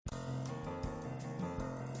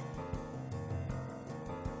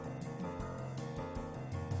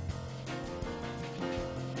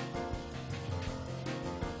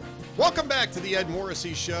Welcome back to the Ed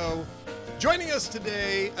Morrissey Show. Joining us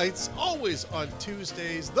today, it's always on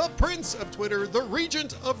Tuesdays, the Prince of Twitter, the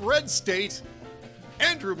Regent of Red State,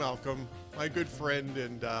 Andrew Malcolm, my good friend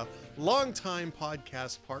and longtime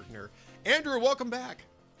podcast partner. Andrew, welcome back.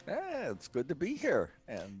 It's good to be here.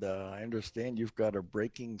 And I understand you've got a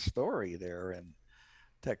breaking story there in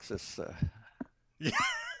Texas.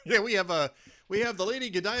 Yeah, we have the Lady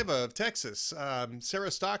Godiva of Texas, Sarah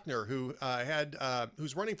Stockner,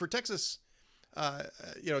 who's running for Texas,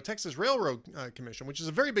 Texas Railroad Commission, which is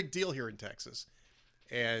a very big deal here in Texas.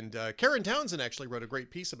 And Karen Townsend actually wrote a great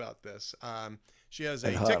piece about this. She has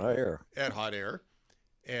at Hot Air,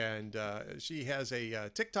 and she has a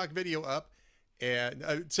TikTok video up,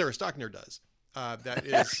 and Sarah Stockner does. That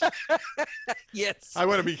is, yes. I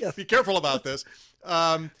want to be careful about this.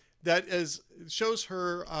 Shows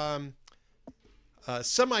her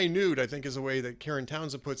semi-nude, I think is the way that Karen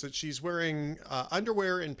Townsend puts it. She's wearing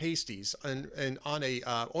underwear and pasties and on a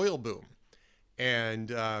oil boom,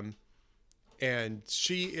 and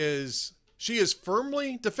she is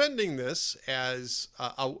firmly defending this as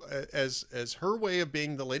her way of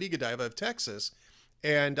being the Lady Godiva of Texas.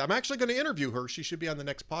 And I'm actually going to interview her. She should be on the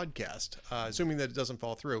next podcast, assuming that it doesn't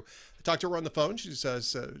fall through. I talked to her on the phone. She's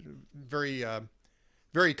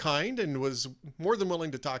very kind and was more than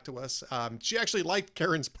willing to talk to us. She actually liked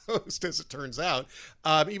Karen's post, as it turns out,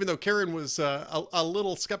 even though Karen was a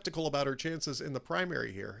little skeptical about her chances in the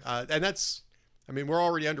primary here. We're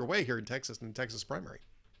already underway here in Texas, in the Texas primary.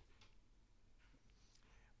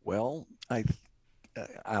 Well,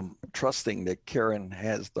 I'm trusting that Karen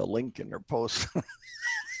has the link in her post.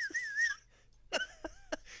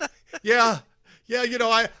 Yeah.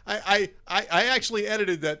 I actually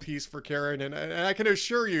edited that piece for Karen, and I can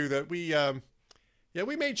assure you that we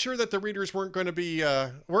made sure that the readers weren't going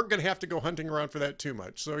to have to go hunting around for that too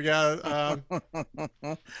much. So yeah.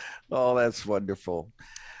 Oh, that's wonderful.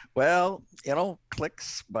 Well,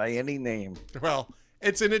 clicks by any name. Well,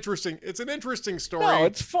 it's an interesting story. No,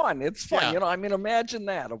 it's fun. It's fun. Yeah. Imagine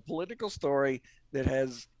that, a political story that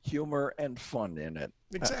has humor and fun in it.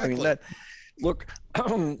 Exactly. Look,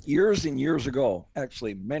 years and years ago,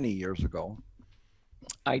 actually many years ago,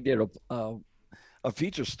 I did a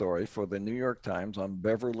feature story for the New York Times on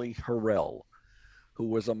Beverly Harrell, who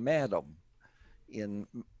was a madam in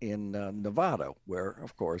Nevada, where,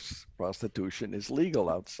 of course, prostitution is legal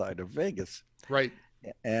outside of Vegas. Right.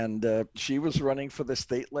 And she was running for the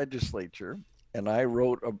state legislature, and I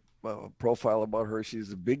wrote a profile about her.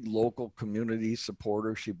 She's a big local community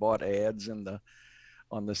supporter. She bought ads on the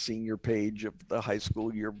senior page of the high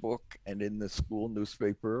school yearbook and in the school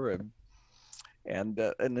newspaper, and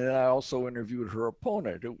then I also interviewed her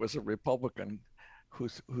opponent, who was a Republican, who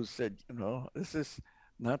said, this is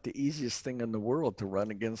not the easiest thing in the world to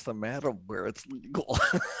run against a madam where it's legal.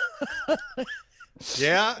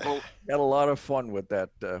 Yeah, so had a lot of fun with that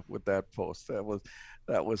post. That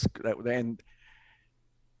was and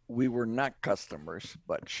we were not customers,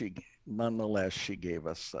 but she gave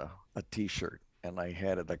us a T-shirt. And I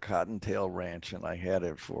had it, a Cottontail Ranch, and I had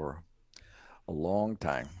it for a long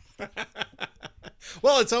time.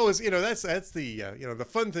 Well, it's always, that's the the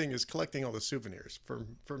fun thing is collecting all the souvenirs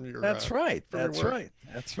from your. That's right. That's right.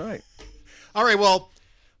 That's right. All right. Well,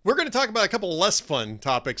 we're going to talk about a couple less fun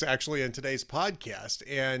topics actually in today's podcast.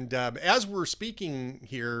 And as we're speaking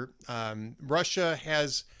here, Russia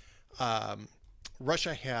has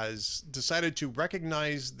decided to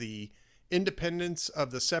recognize the independence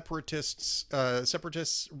of the separatist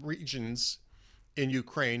regions in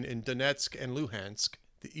Ukraine, in Donetsk and Luhansk,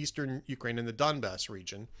 the eastern Ukraine and the Donbass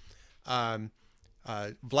region.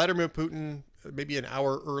 Vladimir Putin, maybe an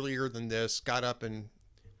hour earlier than this, got up and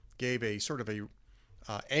gave a sort of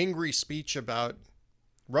angry speech about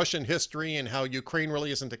Russian history and how Ukraine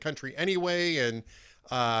really isn't a country anyway, and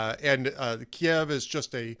Kiev is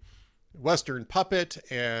just a Western puppet,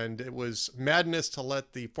 and it was madness to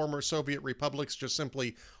let the former Soviet republics just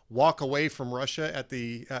simply walk away from Russia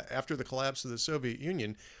after the collapse of the Soviet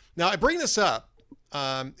Union. Now, I bring this up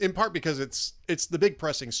in part because it's the big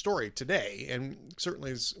pressing story today, and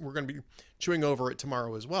certainly we're going to be chewing over it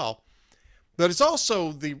tomorrow as well. But it's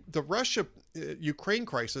also the Russia-Ukraine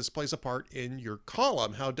crisis plays a part in your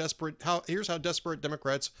column. Here's how desperate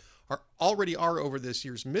Democrats already are over this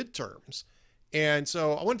year's midterms. And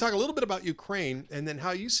so I want to talk a little bit about Ukraine and then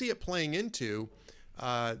how you see it playing into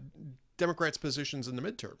Democrats' positions in the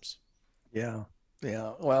midterms. Yeah.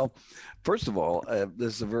 Well, first of all,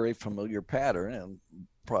 this is a very familiar pattern, and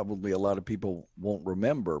probably a lot of people won't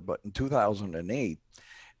remember, but in 2008, in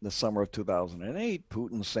the summer of 2008,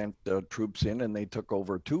 Putin sent troops in, and they took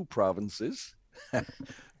over two provinces,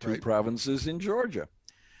 Right. provinces in Georgia.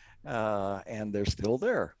 and they're still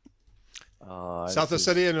there. South This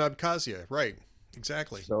is Ossetia and Abkhazia, right?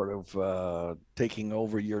 Exactly. sort of taking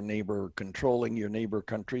over your neighbor, controlling your neighbor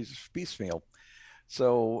countries piecemeal.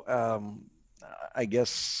 So I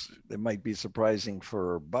guess it might be surprising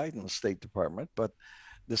for Biden's State Department, but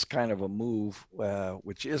this kind of a move,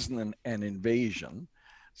 which isn't an invasion.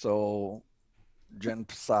 So Jen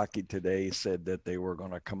Psaki today said that they were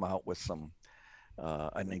going to come out with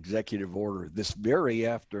an executive order this very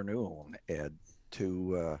afternoon, Ed,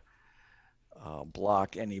 to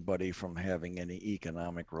block anybody from having any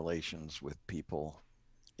economic relations with people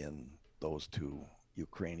in those two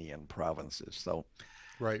Ukrainian provinces. So,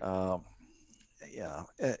 Right. uh, yeah,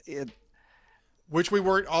 it Which we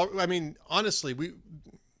weren't all, I mean, honestly, we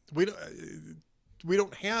don't we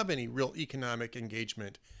don't have any real economic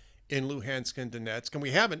engagement in Luhansk and Donetsk, and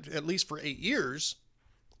we haven't at least for 8 years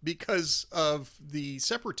because of the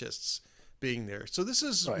separatists being there. So this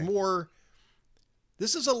is right. more,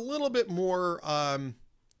 this is a little bit more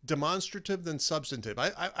demonstrative than substantive.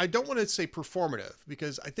 I don't want to say performative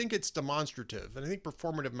because I think it's demonstrative, and I think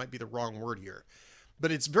performative might be the wrong word here,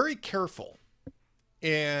 but it's very careful,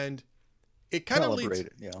 and it kind of leads,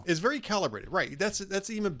 Calibrated, yeah. is very calibrated, right? That's an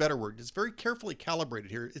even better word. It's very carefully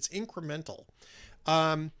calibrated here. It's incremental,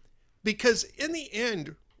 um, because in the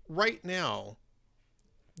end, right now,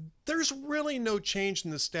 there's really no change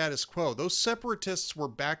in the status quo. Those separatists were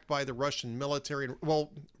backed by the Russian military,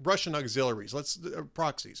 well, Russian auxiliaries,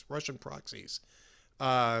 proxies, Russian proxies,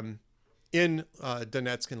 um, in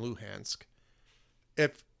Donetsk and Luhansk.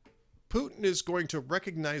 If Putin is going to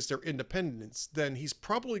recognize their independence, then he's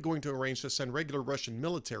probably going to arrange to send regular Russian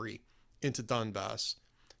military into Donbass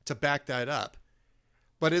to back that up.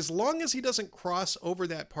 But as long as he doesn't cross over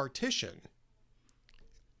that partition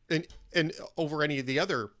and over any of the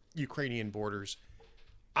other Ukrainian borders,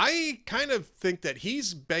 I kind of think that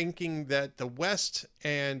he's banking that the West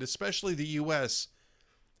and especially the US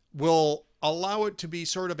will allow it to be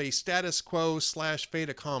sort of a status quo slash fait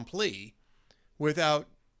accompli without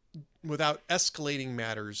escalating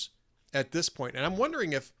matters at this point. And I'm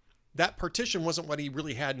wondering if that partition wasn't what he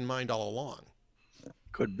really had in mind all along.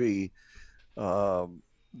 Could be. Uh,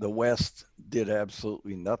 the West did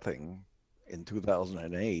absolutely nothing in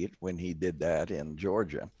 2008 when he did that in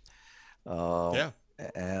Georgia. Uh, Yeah.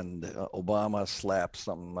 and Obama slapped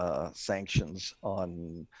some sanctions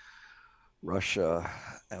on Russia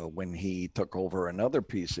when he took over another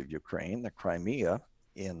piece of Ukraine, the Crimea,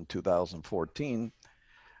 in 2014,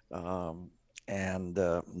 and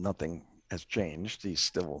nothing has changed. He's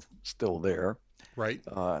still there, Right.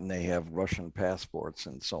 and they have Russian passports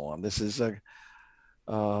and so on. This is an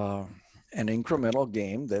incremental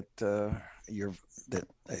game that a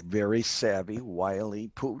very savvy,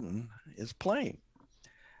 wily Putin is playing.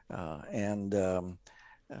 And the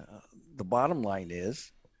bottom line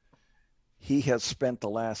is he has spent the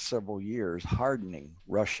last several years hardening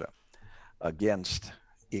Russia against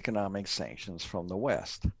economic sanctions from the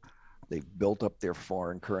West. They've built up their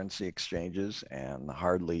foreign currency exchanges, and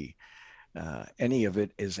hardly any of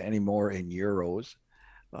it is anymore in euros.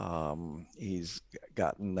 He's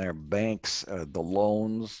gotten their banks, the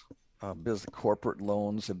loans, business corporate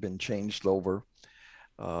loans have been changed over.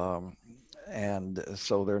 And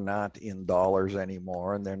so they're not in dollars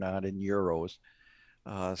anymore, and they're not in euros.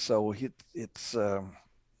 So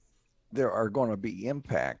there are going to be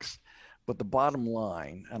impacts. But the bottom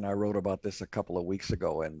line, and I wrote about this a couple of weeks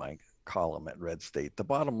ago in my column at Red State, the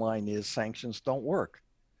bottom line is sanctions don't work.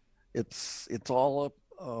 It's all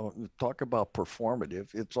talk about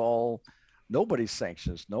performative. It's all nobody's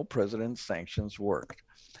sanctions, no president's sanctions worked.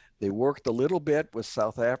 They worked a little bit with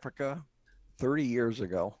South Africa 30 years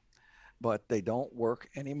ago, but they don't work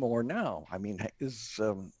anymore now. I mean, is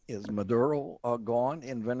Maduro gone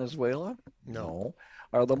in Venezuela? No. No.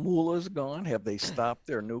 Are the mullahs gone? Have they stopped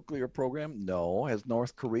their nuclear program? No. Has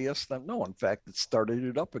North Korea stopped? No. In fact, it started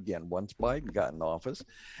it up again once Biden got in office.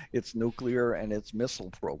 Its nuclear and its missile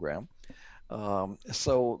program.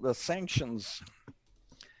 So the sanctions,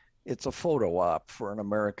 it's a photo op for an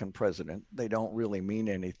American president. They don't really mean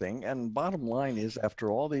anything. And bottom line is,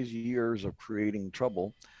 after all these years of creating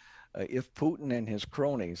trouble, if Putin and his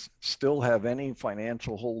cronies still have any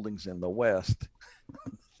financial holdings in the West,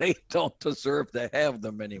 they don't deserve to have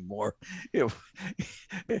them anymore,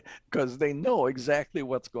 because they know exactly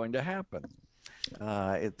what's going to happen.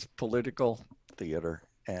 It's political theater,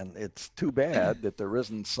 and it's too bad that there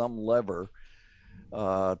isn't some lever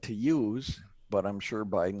to use, but I'm sure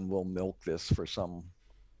Biden will milk this for some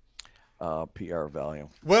PR value.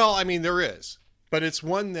 Well, I mean, there is, but it's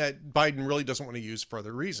one that Biden really doesn't want to use for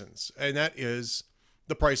other reasons, and that is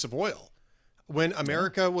the price of oil. when Yeah.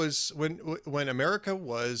 America was when America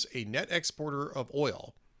was a net exporter of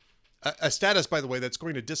oil, a status, by the way, that's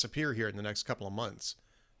going to disappear here in the next couple of months,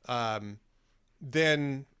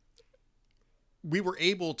 then we were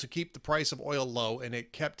able to keep the price of oil low, and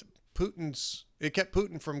it kept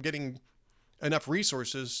Putin from getting enough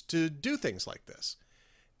resources to do things like this.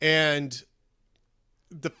 And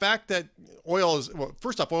the fact that oil is, well,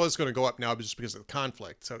 first off, oil is going to go up now just because of the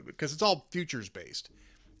conflict. So because it's all futures based,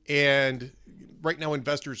 and right now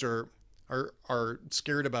investors are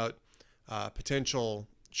scared about potential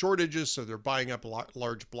shortages, so they're buying up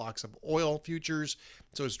large blocks of oil futures.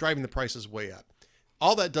 So it's driving the prices way up.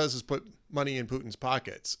 All that does is put money in Putin's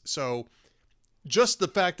pockets. So just the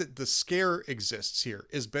fact that the scare exists here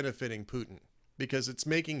is benefiting Putin, because it's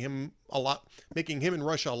making him and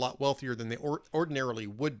Russia a lot wealthier than they ordinarily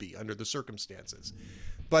would be under the circumstances.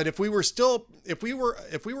 But if we were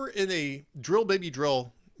in a drill baby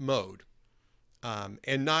drill mode,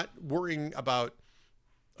 and not worrying about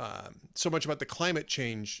so much about the climate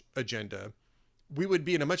change agenda, we would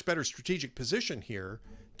be in a much better strategic position here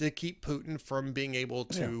to keep Putin from being able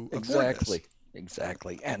to afford this.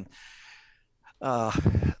 Exactly. And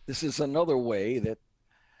this is another way that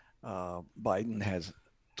Biden has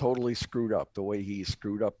totally screwed up, the way he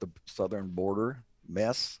screwed up the southern border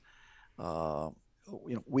mess.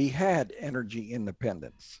 We had energy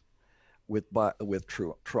independence with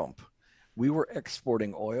Trump. We were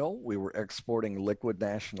exporting oil. We were exporting liquid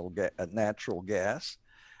natural gas,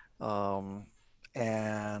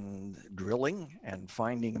 and drilling and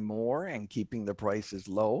finding more and keeping the prices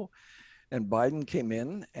low. And Biden came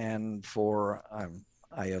in, and for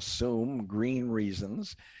I assume green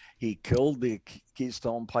reasons, he killed the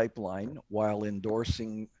Keystone pipeline while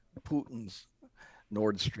endorsing Putin's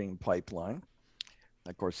Nord Stream pipeline.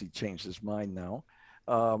 Of course, he changed his mind now.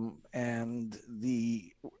 And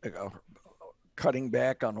the cutting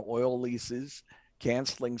back on oil leases,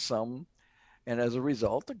 canceling some. And as a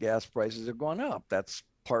result, the gas prices have gone up. That's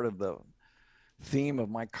part of the theme of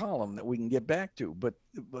my column that we can get back to.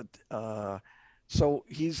 So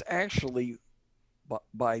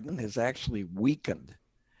Biden has actually weakened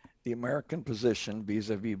the American position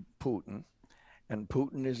vis-a-vis Putin, and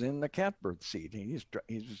Putin is in the catbird seat.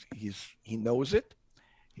 He knows it.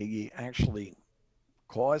 He actually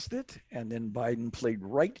caused it, and then Biden played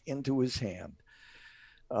right into his hand.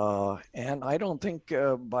 And I don't think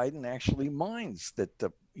Biden actually minds that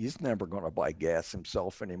he's never going to buy gas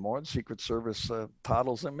himself anymore. The Secret Service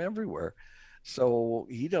toddles him everywhere. So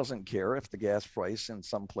he doesn't care if the gas price in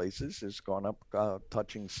some places has gone up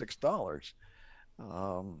touching $6,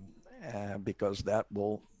 because that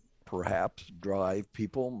will perhaps drive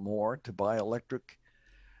people more to buy electric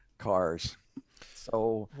cars.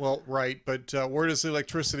 So, well, right, but where does the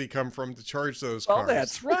electricity come from to charge those well, cars?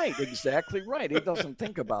 that's right, exactly right. He doesn't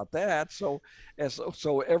think about that. So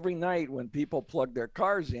every night when people plug their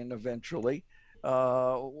cars in, eventually,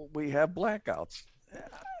 we have blackouts.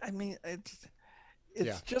 I mean,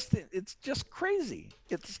 it's just crazy.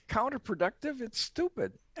 It's counterproductive. It's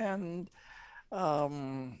stupid, and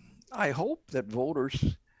I hope that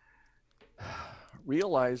voters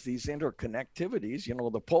realize these interconnectivities.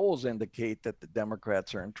 The polls indicate that the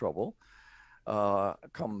Democrats are in trouble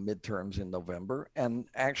come midterms in November. And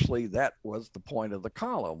actually, that was the point of the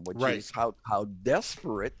column, which is how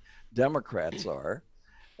desperate Democrats are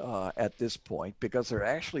at this point, because they're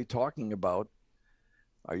actually talking about,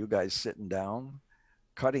 are you guys sitting down?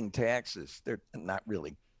 Cutting taxes. They're not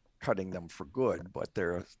really cutting them for good, but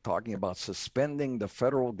they're talking about suspending the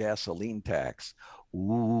federal gasoline tax.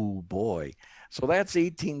 Ooh, boy. So that's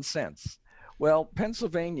 18 cents. Well,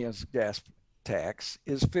 Pennsylvania's gas tax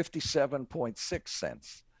is 57.6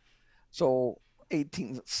 cents. So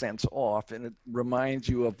 18 cents off. And it reminds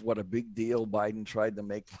you of what a big deal Biden tried to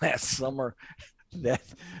make last summer, that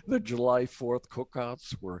the July 4th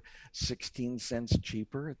cookouts were 16 cents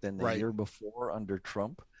cheaper than the year before under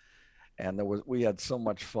Trump. And we had so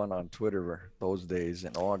much fun on Twitter those days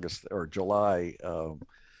in August or July,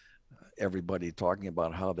 everybody talking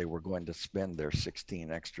about how they were going to spend their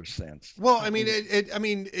 16 extra cents. Well, I mean,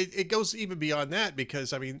 it goes even beyond that,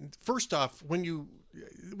 because, I mean, first off,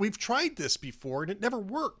 we've tried this before and it never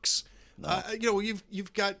works. No.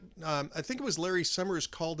 You've got, I think it was Larry Summers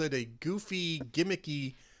called it a goofy,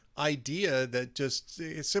 gimmicky idea that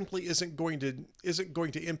it simply isn't going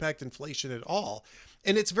to impact inflation at all.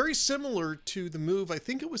 And it's very similar to the move, I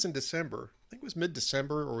think it was in December. I think it was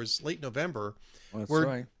mid-December or it was late November. That's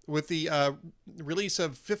right. With the release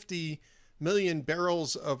of 50 million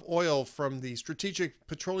barrels of oil from the Strategic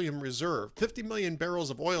Petroleum Reserve. 50 million barrels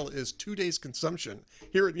of oil is 2 days consumption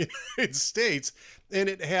here in the United States. And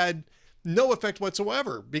it had no effect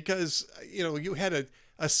whatsoever because, you had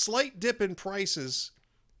a slight dip in prices.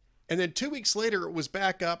 And then 2 weeks later, it was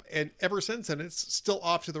back up, and ever since then, it's still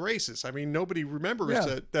off to the races. I mean, nobody remembers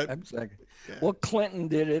Yeah, that. exactly. Yeah, Well, Clinton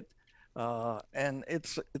did it, and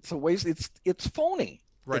it's a waste. It's phony.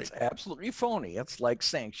 right. It's absolutely phony. It's like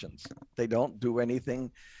sanctions. They don't do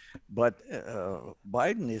anything. But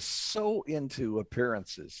Biden is so into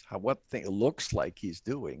appearances, what thing it looks like he's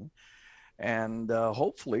doing, and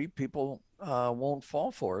hopefully people won't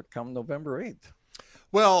fall for it come November 8th.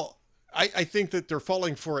 Well, I think that they're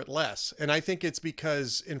falling for it less. And I think it's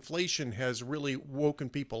because inflation has really woken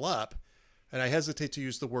people up. And I hesitate to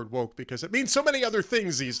use the word woke because it means so many other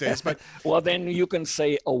things these days. But Well, then you can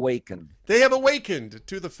say awakened. they have awakened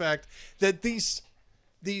to the fact that these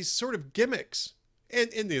sort of gimmicks,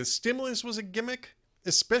 and the stimulus was a gimmick,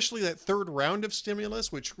 especially that third round of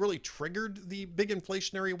stimulus, which really triggered the big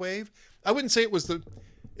inflationary wave. I wouldn't say it was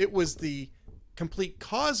the complete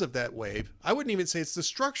cause of that wave. I wouldn't even say it's the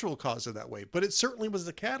structural cause of that wave, but it certainly was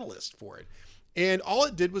the catalyst for it. And all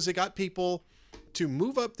it did was it got people to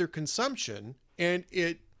move up their consumption, and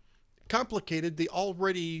it complicated the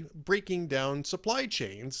already breaking down supply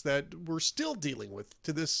chains that we're still dealing with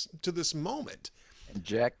to this moment, And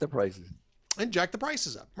jack the prices. and jack the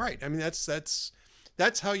prices up. Right. I mean,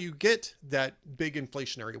 that's how you get that big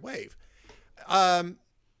inflationary wave.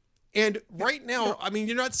 And right now, I mean,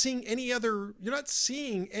 you're not seeing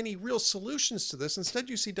any real solutions to this. Instead,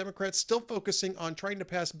 you see Democrats still focusing on trying to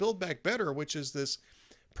pass Build Back Better, which is this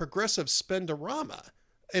progressive spendorama.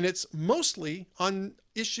 And it's mostly on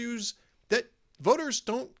issues that voters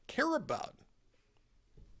don't care about.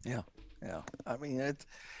 Yeah, yeah. I mean,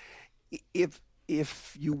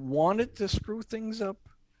 if you wanted to screw things up,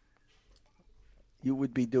 you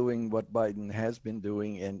would be doing what Biden has been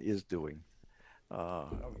doing and is doing. Uh,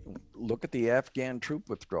 Look at the Afghan troop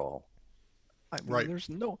withdrawal. I mean,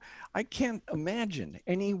 Right. I can't imagine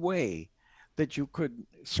any way that you could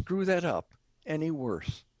screw that up any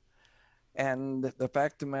worse. And the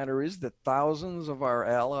fact of the matter is that thousands of our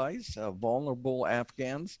allies, vulnerable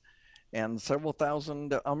Afghans, and several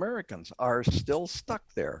thousand Americans are still stuck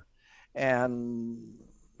there. And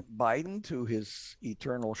Biden, to his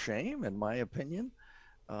eternal shame, in my opinion,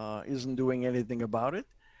 isn't doing anything about it.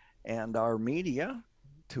 And our media,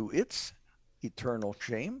 to its eternal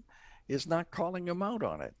shame, is not calling him out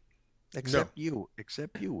on it, No.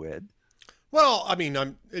 except you, Ed. Well, I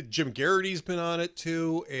mean, Jim Garrity's been on it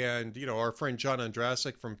too, and our friend John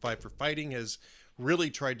Andrasik from Five for Fighting has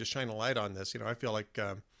really tried to shine a light on this. I feel like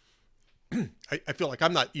I feel like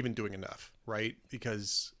I'm not even doing enough, right?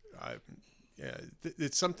 Because yeah,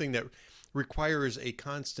 it's something that requires a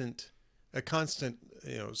constant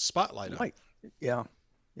spotlight on. Right. Yeah,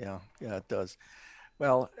 yeah, it does.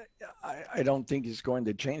 Well, I don't think he's going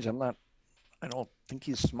to change. I don't think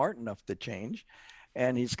he's smart enough to change.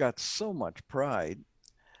 And he's got so much pride.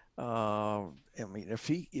 I mean, if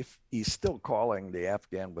he's still calling the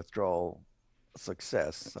Afghan withdrawal a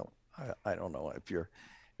success, so I don't know if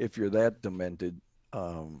you're that demented. I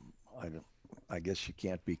don't. I guess you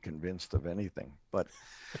can't be convinced of anything. But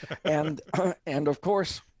and and of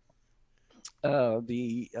course,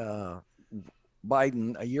 the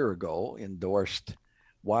Biden a year ago endorsed,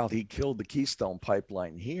 while he killed the Keystone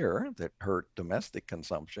pipeline here that hurt domestic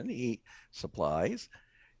consumption, supplies,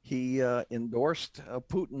 he endorsed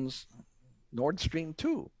Putin's Nord Stream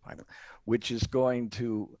 2, which is going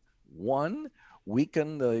to, one,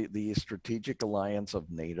 weaken the strategic alliance of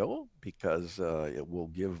NATO because it will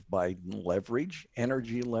give Biden leverage,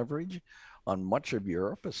 energy leverage on much of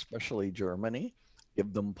Europe, especially Germany,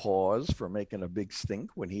 give them pause for making a big stink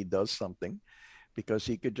when he does something because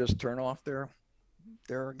he could just turn off their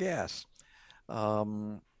gas.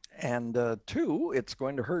 And two, it's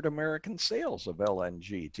going to hurt American sales of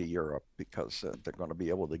LNG to Europe because they're going to be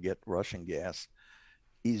able to get Russian gas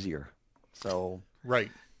easier. So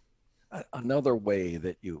Right. another way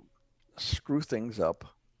that you screw things up,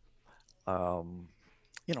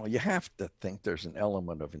 you have to think there's an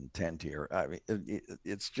element of intent here. I mean,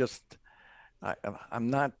 it's just, I'm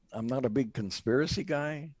not a big conspiracy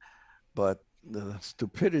guy, but the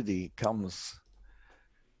stupidity comes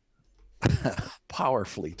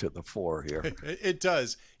powerfully to the fore here. It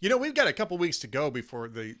does. We've got a couple weeks to go before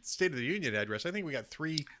the State of the Union address. I think we got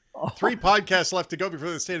three podcasts left to go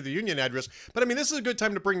before the State of the Union address. But I mean, this is a good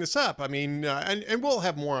time to bring this up. I mean, and we'll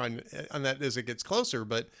have more on that as it gets closer.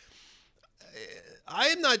 But I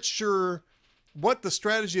am not sure what the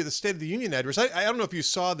strategy of the State of the Union address. I don't know if you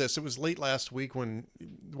saw this. It was late last week when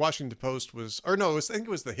the Washington Post I think it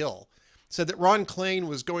was The Hill, said that Ron Klain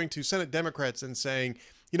was going to Senate Democrats and saying,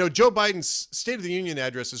 you know, Joe Biden's State of the Union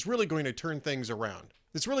address is really going to turn things around.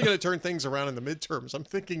 It's really going to turn things around in the midterms. I'm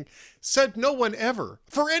thinking, said no one ever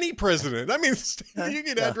for any president. I mean, the State of the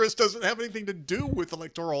Union address doesn't have anything to do with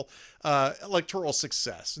electoral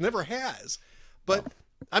success. It never has. But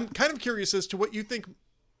I'm kind of curious as to what you think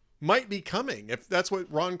might be coming if that's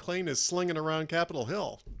what Ron Klain is slinging around Capitol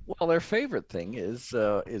Hill. Well, their favorite thing is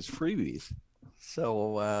freebies.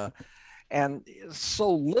 So and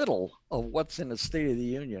so little of what's in the State of the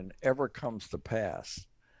Union ever comes to pass.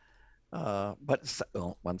 But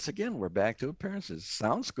once again, we're back to appearances.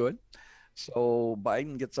 Sounds good. So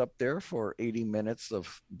Biden gets up there for 80 minutes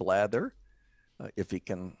of blather. If he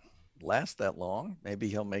can last that long, maybe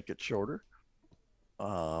he'll make it shorter.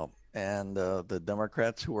 And the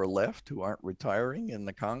Democrats who are left, who aren't retiring in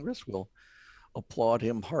the Congress, will applaud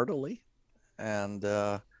him heartily. And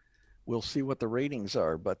we'll see what the ratings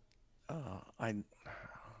are. But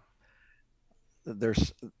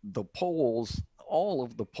there's the polls, all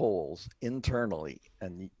of the polls internally,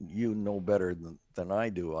 and you know better than I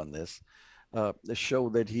do on this, show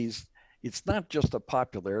that it's not just a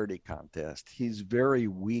popularity contest. He's very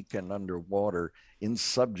weak and underwater in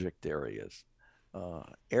subject areas,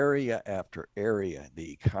 area after area,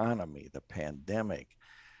 the economy, the pandemic,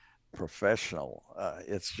 professional.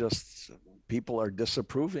 It's just people are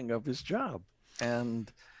disapproving of his job.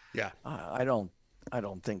 And yeah, I don't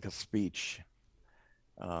think a speech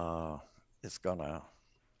is gonna,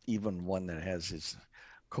 even one that has his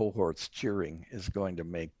cohorts cheering, is going to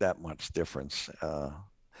make that much difference.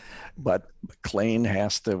 But Klain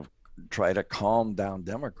has to try to calm down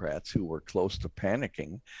Democrats who were close to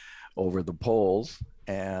panicking over the polls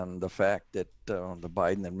and the fact that the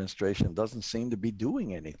Biden administration doesn't seem to be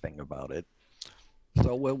doing anything about it.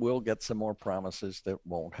 So we'll get some more promises that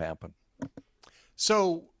won't happen.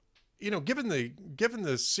 So, you know, given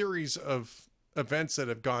the series of events that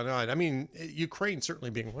have gone on, I mean, Ukraine certainly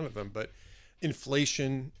being one of them, but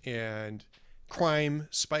inflation and crime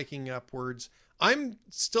spiking upwards, I'm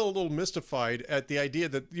still a little mystified at the idea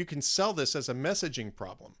that you can sell this as a messaging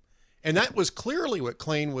problem. And that was clearly what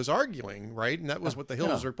Klain was arguing, right? And that was what the Hill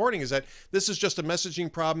was reporting, is that this is just a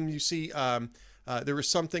messaging problem. You see, there was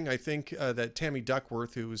something, I think, that Tammy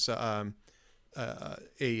Duckworth, who was the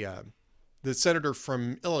senator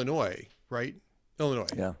from Illinois, right? Illinois.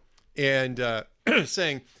 Yeah. And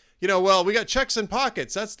saying, you know, well, we got checks and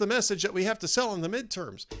pockets. That's the message that we have to sell in the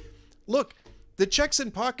midterms. Look, the checks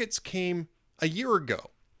and pockets came a year ago,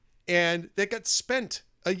 and they got spent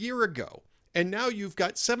a year ago. And now you've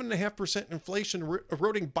got 7.5% inflation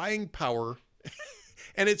eroding buying power,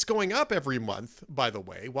 and it's going up every month, by the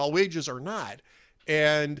way, while wages are not.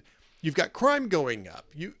 And you've got crime going up.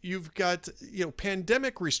 You've got, you know,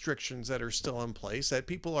 pandemic restrictions that are still in place that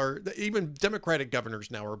people are, even Democratic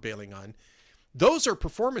governors now are bailing on. Those are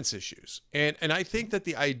performance issues. And I think that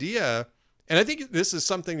the idea, and I think this is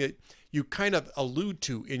something that you kind of allude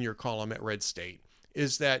to in your column at Red State,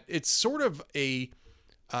 is that it's sort of a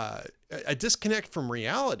disconnect from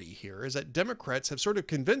reality here, is that Democrats have sort of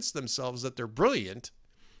convinced themselves that they're brilliant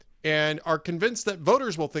and are convinced that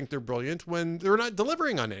voters will think they're brilliant when they're not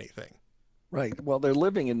delivering on anything. Right. Well, they're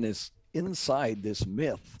living inside this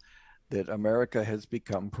myth that America has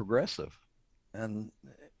become progressive, and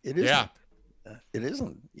it isn't. Yeah. It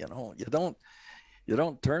isn't. You know, you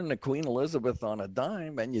don't turn the Queen Elizabeth on a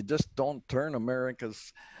dime, and you just don't turn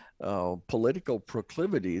America's political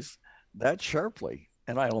proclivities that sharply.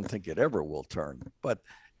 And I don't think it ever will turn. But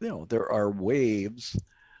you know, there are waves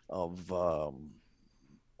of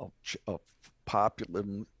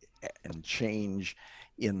populism and change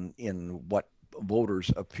in what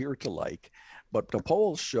voters appear to like. But the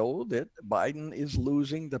polls show that Biden is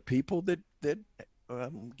losing the people that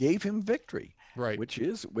gave him victory, right? Which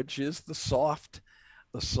is the soft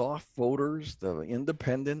voters, the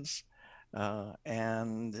independents,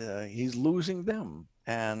 and he's losing them.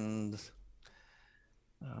 And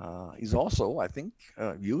he's also, I think,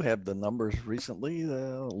 you have the numbers recently,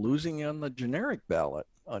 losing on the generic ballot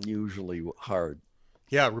unusually hard.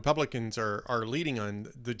 Yeah, Republicans are leading on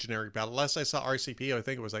the generic ballot. Last I saw RCP, I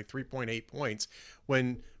think it was like 3.8 points.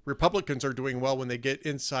 When Republicans are doing well when they get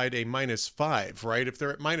inside a -5, right? If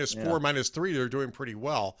they're at -4, -3, they're doing pretty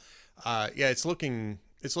well. Yeah, it's looking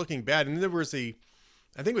bad. And then there was I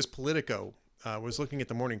think it was Politico was looking at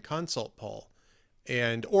the Morning Consult poll,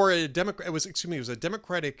 it was a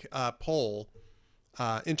Democratic poll,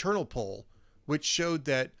 internal poll, which showed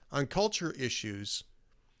that on culture issues,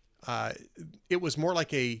 it was more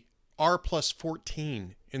like a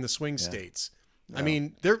R+14 in the swing states. I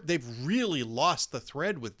mean, they've really lost the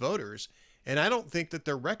thread with voters, And I don't think that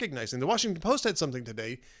they're recognizing. The Washington Post had something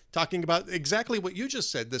today talking about exactly what you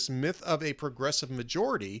just said, this myth of a progressive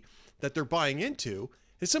majority that they're buying into.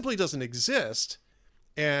 It simply doesn't exist.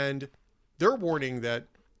 And they're warning that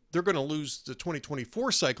they're going to lose the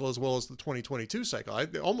 2024 cycle as well as the 2022 cycle.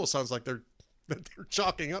 It almost sounds like they're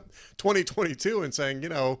chalking up 2022 and saying,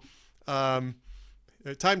 time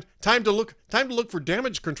to look for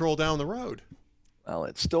damage control down the road. Well,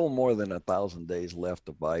 it's still more than 1,000 days left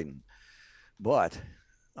of Biden, but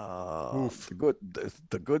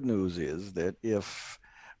the good news is that if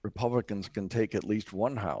Republicans can take at least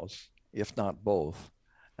one house, if not both,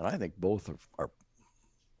 and I think both are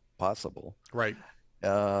possible, right?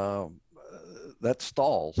 That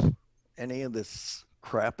stalls any of this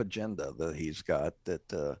crap agenda that he's got, that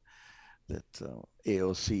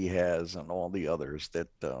AOC has, and all the others that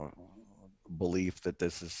belief that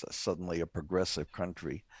this is suddenly a progressive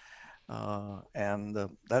country, and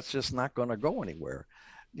that's just not going to go anywhere.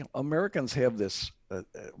 Americans have this,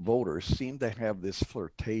 voters seem to have this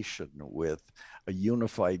flirtation with a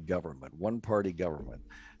unified government, one-party government.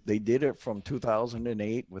 They did it from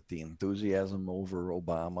 2008 with the enthusiasm over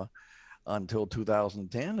Obama until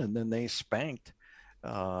 2010, and then they spanked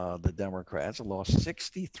the Democrats, lost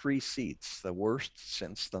 63 seats, the worst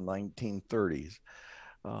since the 1930s.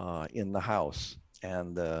 In the House,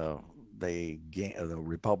 and the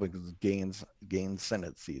Republicans gained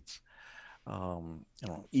Senate seats.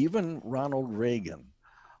 Even Ronald Reagan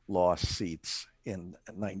lost seats in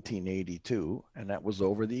 1982, and that was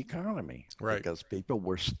over the economy, right? Because people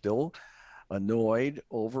were still annoyed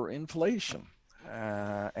over inflation,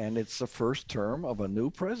 and it's the first term of a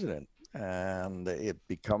new president, and it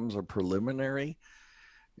becomes a preliminary.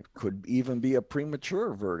 It could even be a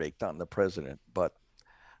premature verdict on the president, but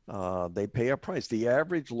they pay a price. The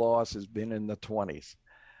average loss has been in the 20s,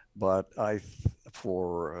 but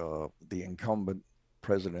for the incumbent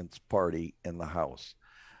president's party in the House.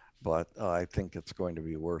 But I think it's going to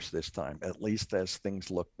be worse this time, at least as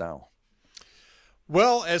things look now.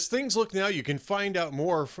 Well, as things look now, you can find out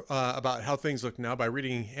more about how things look now by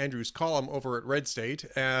reading Andrew's column over at Red State.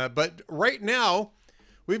 But right now,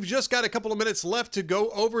 we've just got a couple of minutes left to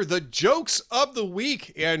go over the jokes of the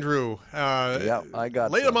week, Andrew. Yeah, I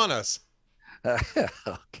got lay them on us.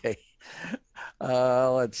 Okay.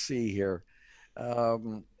 Let's see here.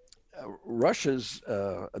 Russia's,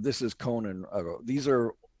 this is Conan. These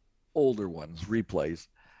are older ones, replays.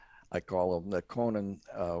 I call them the Conan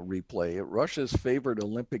replay. Russia's favorite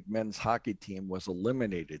Olympic men's hockey team was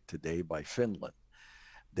eliminated today by Finland.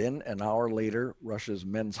 Then an hour later, Russia's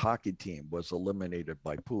men's hockey team was eliminated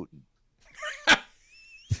by Putin.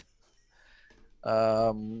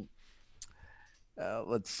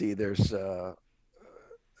 Let's see, there's,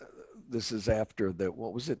 this is after the,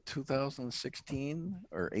 2016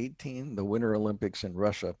 or 18, the Winter Olympics in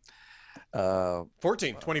Russia.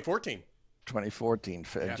 2014. 2014,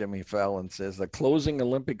 yeah. Jimmy Fallon says, the closing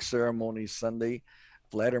Olympic ceremony Sunday,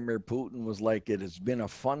 Vladimir Putin was like, it has been a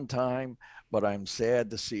fun time, but I'm sad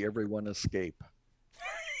to see everyone escape.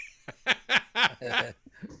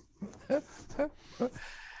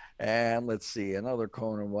 And let's see, another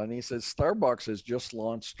Conan one. He says, Starbucks has just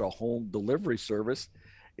launched a home delivery service.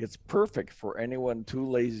 It's perfect for anyone too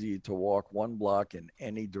lazy to walk one block in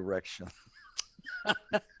any direction.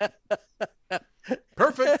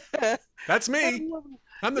 Perfect. That's me.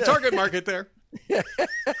 I'm the target market there.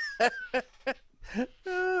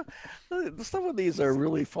 Some of these are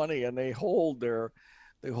really funny, and they hold their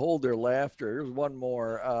laughter. Here's one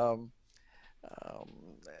more.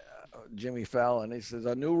 Jimmy Fallon, he says,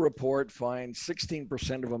 a new report finds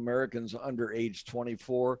 16% of Americans under age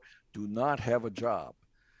 24 do not have a job.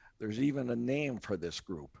 There's even a name for this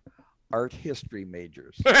group: art history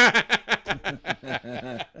majors.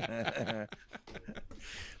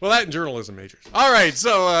 Well, that and journalism majors. All right,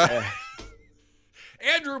 so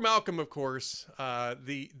Andrew Malcolm, of course,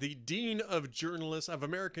 the dean of journalists, of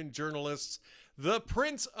American journalists, the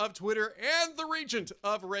prince of Twitter, and the regent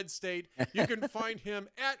of Red State. You can find him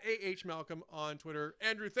at AH Malcolm on Twitter.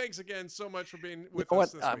 Andrew, thanks again so much for being with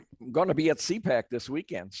us this week. I'm going to be at CPAC this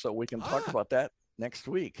weekend, so we can talk about that next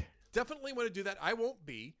week. Definitely want to do that. I won't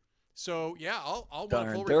be. So, yeah, I'll want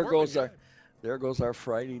a full there report. There goes our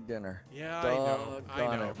Friday dinner. Yeah,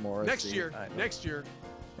 I know. Next year,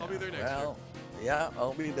 I'll be there next year. Yeah,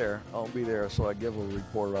 I'll be there. So I give a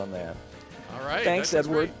report on that. All right. Thanks,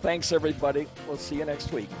 Edward. Great. Thanks, everybody. We'll see you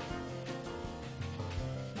next week.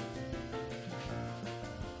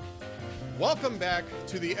 Welcome back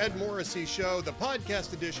to the Ed Morrissey Show, the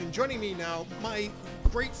podcast edition. Joining me now, my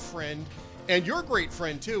great friend, and your great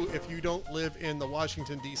friend too, if you don't live in the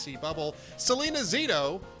Washington, D.C. bubble, Salena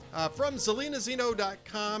Zito. From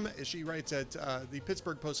SalenaZito.com, she writes at the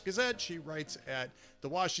Pittsburgh Post-Gazette. She writes at the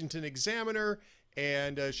Washington Examiner,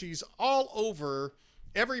 and she's all over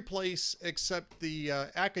every place except the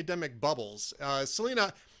academic bubbles.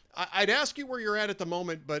 Salena, I'd ask you where you're at the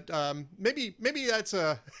moment, but maybe that's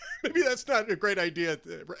maybe that's not a great idea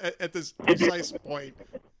at this precise point.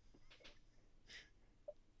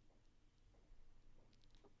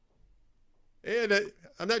 And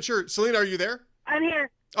I'm not sure. Salena, are you there? I'm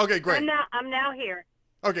here. Okay, great. I'm now here.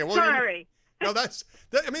 Okay, well, sorry. No,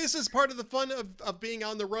 I mean, this is part of the fun of being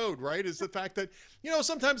on the road, right? Is the fact that,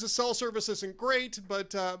 sometimes the cell service isn't great,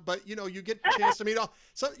 but you get a chance to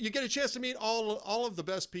meet all of the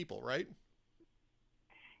best people, right?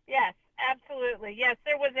 Yes, absolutely. Yes,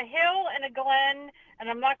 there was a hill and a glen, and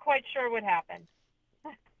I'm not quite sure what happened.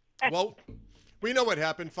 Well, we know what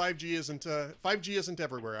happened. 5G isn't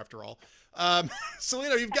everywhere after all.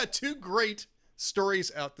 Salena, you've got two great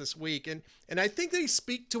stories out this week, and I think they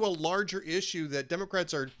speak to a larger issue that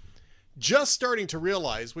Democrats are just starting to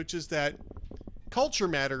realize, which is that culture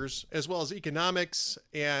matters as well as economics.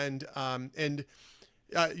 And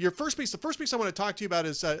the first piece I want to talk to you about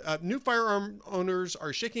is new firearm owners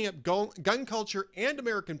are shaking up gun culture and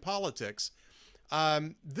American politics.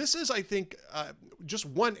 This is, I think, just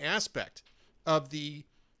one aspect of the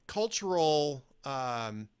cultural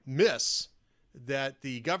miss that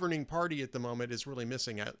the governing party at the moment is really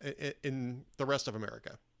missing out in the rest of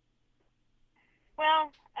America.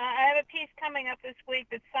 Well, I have a piece coming up this week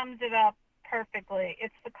that sums it up perfectly.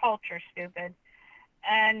 It's the culture, stupid.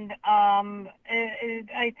 And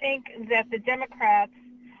I think that the Democrats,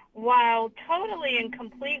 while totally and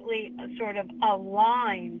completely sort of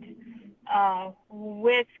aligned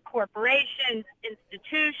with corporations,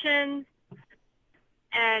 institutions,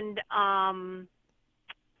 and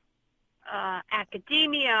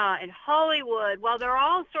academia and Hollywood, while they're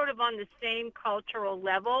all sort of on the same cultural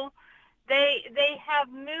level, they have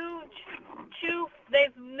moved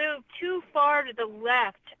too far to the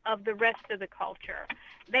left of the rest of the culture.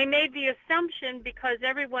 They made the assumption because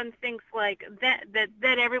everyone thinks like that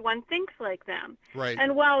everyone thinks like them. Right.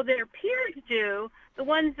 And while their peers do, the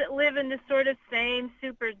ones that live in the sort of same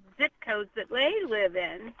super zip codes that they live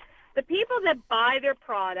in, the people that buy their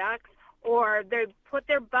products, or they put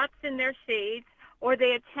their butts in their seats, or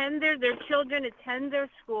they attend their children attend their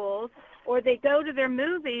schools, or they go to their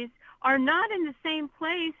movies, are not in the same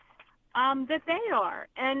place that they are.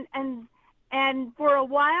 And for a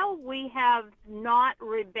while we have not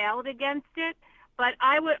rebelled against it, but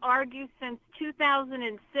I would argue since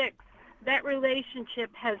 2006 that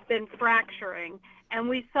relationship has been fracturing, and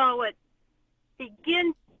we saw it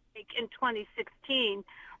begin in 2016.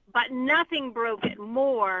 But nothing broke it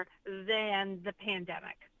more than the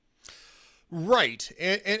pandemic. Right.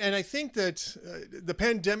 And I think that the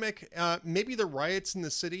pandemic, maybe the riots in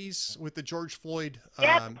the cities with the George Floyd,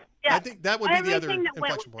 Yep. I think that would be the other Everything that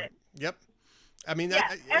inflection went point. Yep. I mean,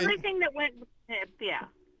 everything that went with it, yeah.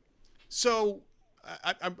 So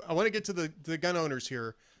I want to get to the gun owners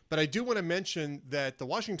here, but I do want to mention that the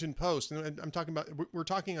Washington Post, and we're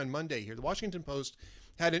talking on Monday here, the Washington Post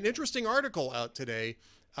had an interesting article out today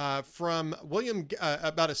from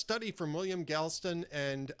about a study from William Galston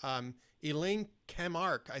and Elaine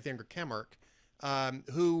Kamarck,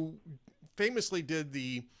 who famously did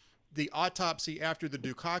the autopsy after the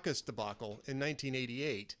Dukakis debacle in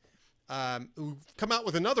 1988, who've come out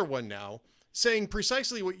with another one now saying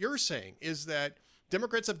precisely what you're saying, is that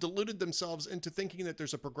Democrats have deluded themselves into thinking that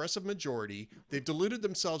there's a progressive majority. They've deluded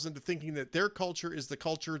themselves into thinking that their culture is the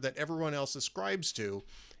culture that everyone else ascribes to.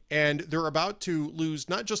 And they're about to lose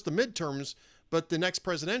not just the midterms, but the next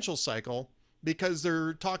presidential cycle, because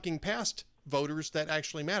they're talking past voters that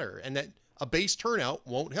actually matter, and that a base turnout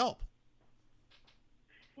won't help.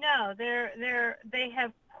 No, they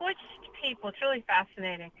have pushed people. It's really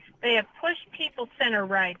fascinating. They have pushed people center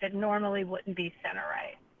right that normally wouldn't be center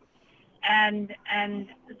right, and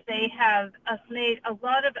they have made a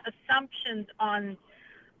lot of assumptions on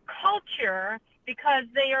culture, because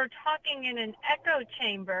they are talking in an echo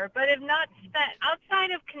chamber, but have not spent, outside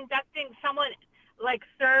of conducting someone like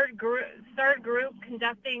third group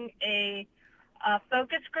conducting a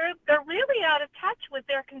focus group, they're really out of touch with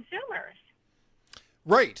their consumers.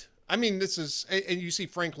 Right. I mean, this is, and you see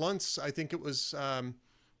Frank Luntz, I think it was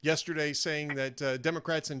yesterday, saying that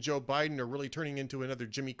Democrats and Joe Biden are really turning into another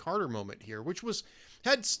Jimmy Carter moment here, which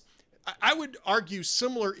had, I would argue,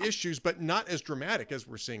 similar issues, but not as dramatic as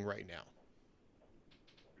we're seeing right now.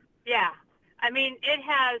 Yeah. I mean, it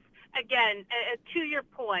has, again, to your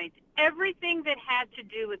point, everything that had to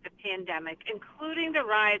do with the pandemic, including the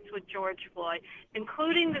riots with George Floyd,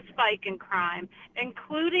 including the spike in crime,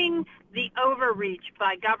 including the overreach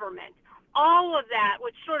by government, all of that,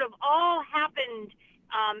 which sort of all happened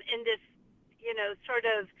in this, sort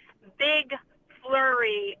of big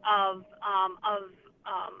flurry of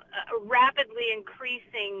rapidly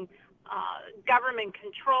increasing government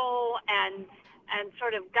control and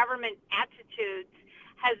sort of government attitudes,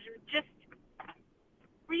 has just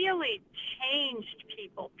really changed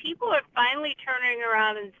people. People are finally turning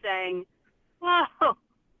around and saying, whoa,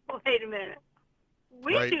 wait a minute.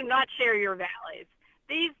 We do not share your values.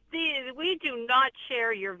 We do not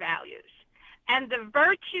share your values. And the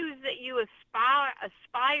virtues that you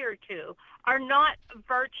aspire to are not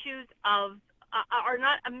virtues of, are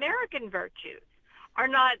not American virtues, are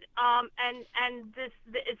not,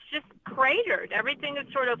 it's just cratered. Everything is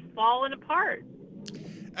sort of fallen apart.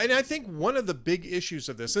 And I think one of the big issues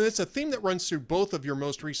of this, and it's a theme that runs through both of your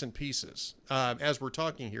most recent pieces, as we're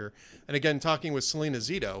talking here, and again, talking with Salena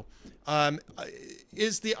Zito,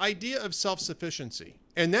 is the idea of self-sufficiency.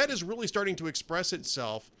 And that is really starting to express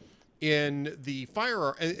itself in the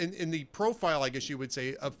in the profile, I guess you would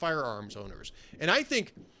say, of firearms owners. And I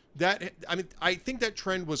think that, I think that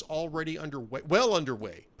trend was already well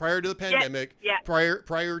underway prior to the pandemic, prior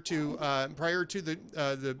to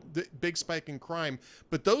the big spike in crime.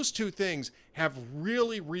 But those two things have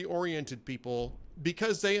really reoriented people,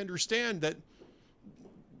 because they understand that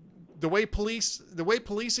the way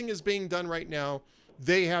policing is being done right now,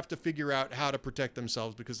 they have to figure out how to protect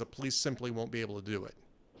themselves, because the police simply won't be able to do it.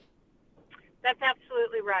 That's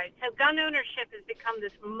absolutely right. So gun ownership has become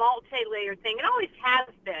this multi-layered thing. It always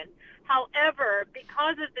has been. However,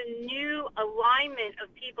 because of the new alignment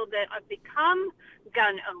of people that have become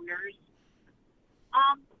gun owners,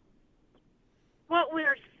 what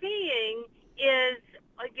we're seeing is,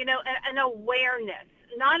 an awareness,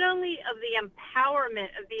 not only of the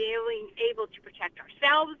empowerment of being able to protect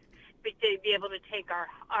ourselves, but to be able to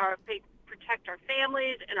protect our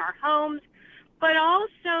families and our homes, but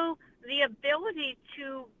also the ability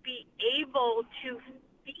to be able to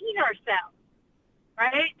feed ourselves,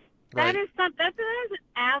 right? That is an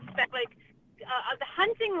aspect. Like the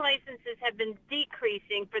hunting licenses have been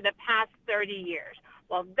decreasing for the past 30 years.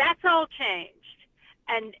 Well, that's all changed,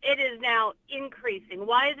 and it is now increasing.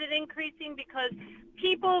 Why is it increasing? Because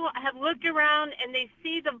people have looked around and they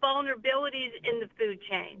see the vulnerabilities in the food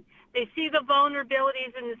chain. They see the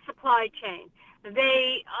vulnerabilities in the supply chain.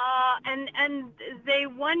 They and they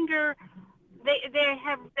wonder. They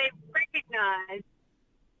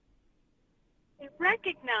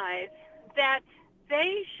recognize that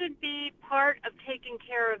they should be part of taking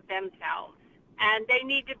care of themselves, and they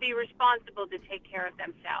need to be responsible to take care of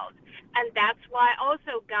themselves. And that's why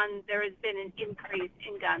also there has been an increase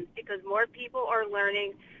in guns, because more people are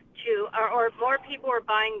learning to, or more people are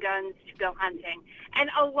buying guns to go hunting. And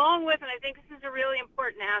along with, and I think this is a really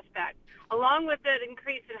important aspect, along with that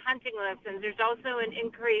increase in hunting lessons, there's also an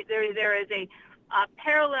increase, there is a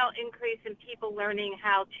parallel increase in people learning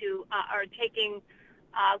how to, or taking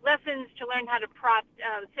lessons to learn how to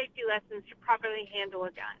safety lessons to properly handle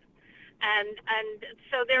a gun. And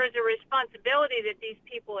so there is a responsibility that these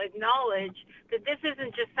people acknowledge that this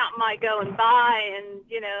isn't just something I go and buy and,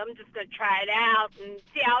 I'm just going to try it out and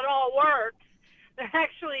see how it all works. They're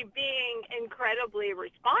actually being incredibly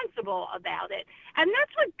responsible about it. And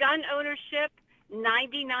that's what gun ownership,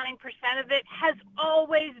 99% of it, has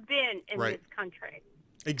always been in this country.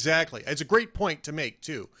 Exactly. It's a great point to make,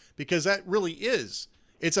 too, because that really is.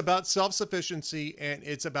 It's about self-sufficiency, and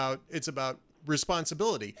it's about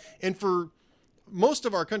responsibility. And for most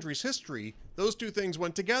of our country's history, those two things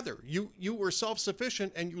went together. You were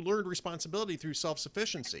self-sufficient, and you learned responsibility through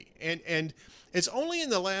self-sufficiency. And it's only in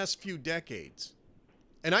the last few decades,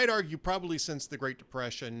 and I'd argue probably since the Great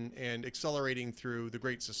Depression and accelerating through the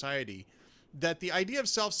Great Society, that the idea of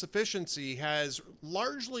self-sufficiency has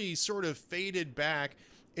largely sort of faded back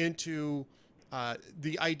into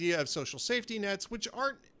the idea of social safety nets, which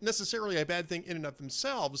aren't necessarily a bad thing in and of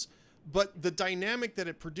themselves, but the dynamic that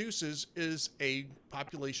it produces is a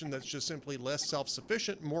population that's just simply less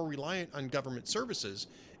self-sufficient, more reliant on government services.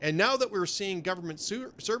 And now that we're seeing government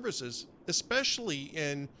services, especially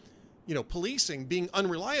in policing, being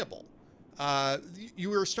unreliable,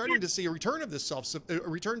 you are starting to see a return of this a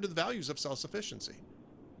return to the values of self-sufficiency.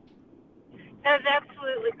 That's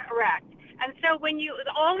absolutely correct. And so when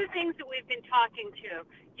all the things that we've been talking to,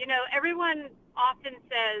 everyone often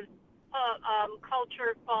says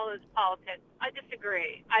culture follows politics. I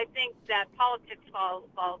disagree. I think that politics follows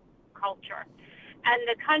culture. And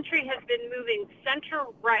the country has been moving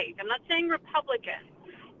center-right. I'm not saying Republican,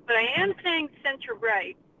 but I am saying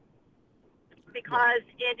center-right because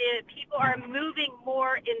people are moving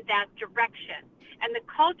more in that direction. And the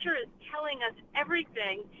culture is telling us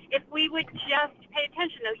everything if we would just pay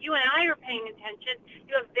attention. Now, you and I are paying attention.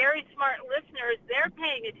 You have very smart listeners. They're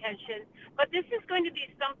paying attention. But this is going to be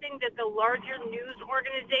something that the larger news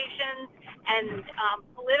organizations and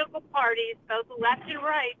political parties, both left and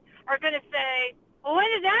right, are going to say, well, when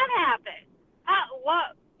did that happen? How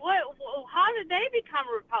did they become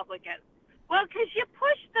Republicans? Well, because you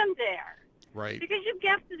pushed them there. Right. Because you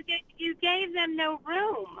gave them no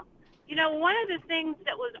room. You know, one of the things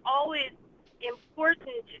that was always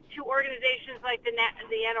important to organizations like the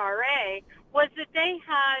NRA was that they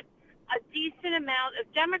had a decent amount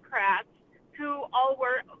of Democrats who all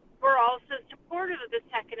were also supportive of the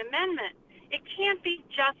Second Amendment. It can't be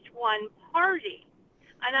just one party.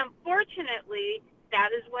 And unfortunately,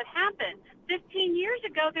 that is what happened. 15 years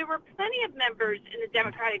ago, there were plenty of members in the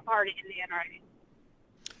Democratic Party in the NRA.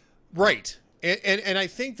 Right. And I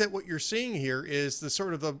think that what you're seeing here is the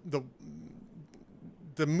sort of the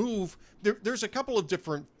move. There's a couple of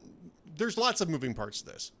different. There's lots of moving parts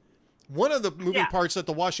to this. One of the moving parts that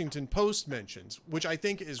the Washington Post mentions, which I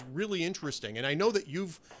think is really interesting, and I know that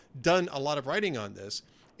you've done a lot of writing on this,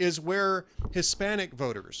 is where Hispanic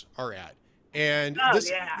voters are at. And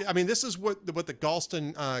this is what the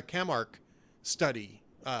Galston Camark study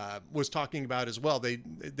was talking about as well.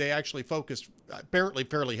 They actually focused apparently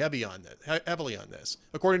fairly heavily on this,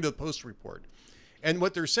 according to the Post report. And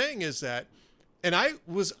what they're saying is that, and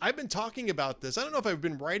I've been talking about this. I don't know if I've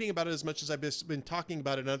been writing about it as much as I've been talking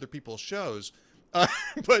about it in other people's shows,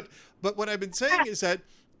 but what I've been saying is that,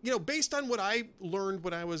 you know, based on what I learned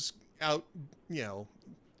when I was out, you know,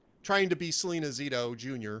 trying to be Salena Zito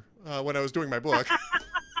Jr. When I was doing my book.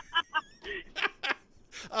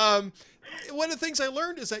 One of the things I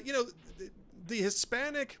learned is that, you know, the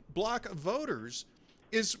Hispanic bloc of voters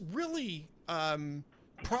is really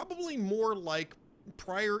probably more like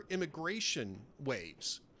prior immigration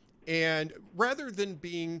waves, and rather than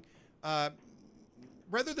being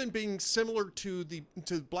similar to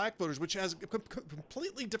black voters, which has a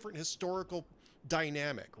completely different historical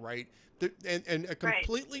dynamic, right? And a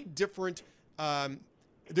completely different.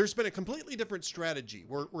 There's been a completely different strategy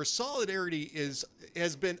where solidarity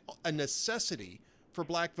has been a necessity for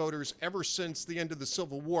black voters ever since the end of the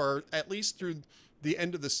Civil War, at least through the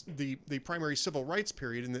end of the primary civil rights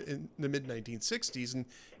period in the mid 1960s and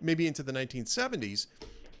maybe into the 1970s.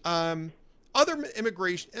 Other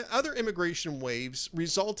immigration waves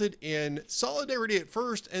resulted in solidarity at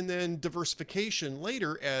first and then diversification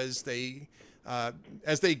later as they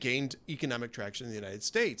gained economic traction in the United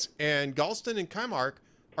States. And Galston and Camark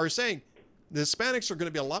are saying the Hispanics are going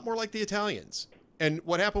to be a lot more like the Italians. And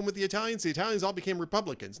what happened with the Italians? The Italians all became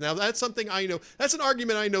Republicans. Now, that's something I know. That's an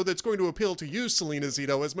argument I know that's going to appeal to you, Salena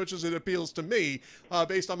Zito, as much as it appeals to me,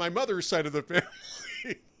 based on my mother's side of the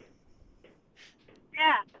family.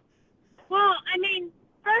 Yeah. Well, I mean,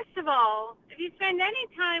 first of all, if you spend any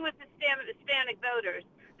time with Hispanic voters,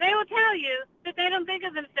 they will tell you that they don't think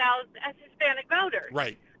of themselves as Hispanic voters.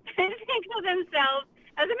 Right. They think of themselves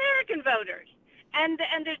as American voters, and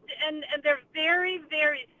they're very,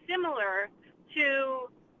 very similar to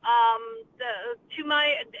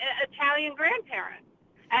my Italian grandparents,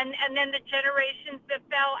 and then the generations that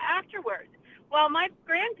fell afterwards. Well, my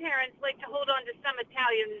grandparents like to hold on to some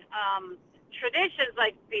Italian traditions,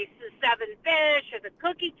 like the seven fish or the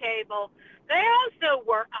cookie table. They also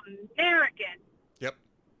were American. Yep.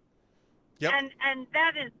 And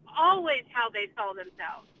that is always how they saw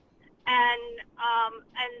themselves. And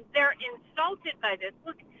they're insulted by this.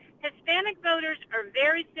 Look, Hispanic voters are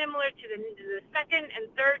very similar to the second and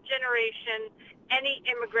third generation, any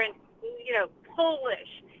immigrant, you know,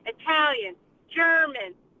 Polish, Italian,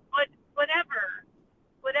 German,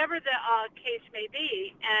 whatever the case may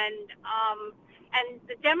be. And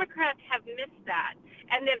the Democrats have missed that.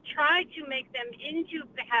 And they've tried to make them into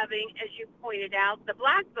having, as you pointed out, the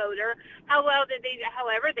black voter.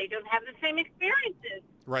 However, they don't have the same experiences.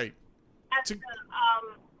 Right.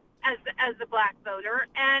 As the black voter,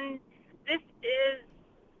 and this is,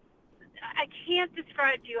 I can't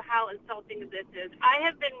describe to you how insulting this is. I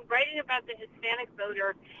have been writing about the Hispanic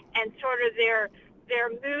voter and sort of their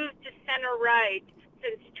move to center right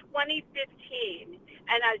since 2015,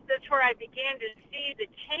 and that's where I began to see the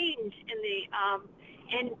change in the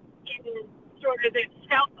in sort of their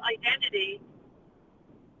self-identity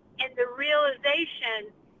and the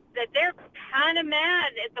realization that they're kind of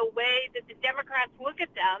mad at the way that the Democrats look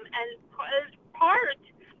at them, and is part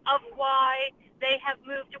of why they have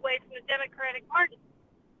moved away from the Democratic Party.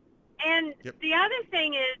 And the other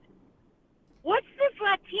thing is, what's this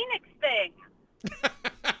Latinx thing?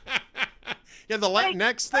 Yeah, the Like,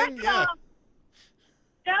 Latinx thing. first of Yeah,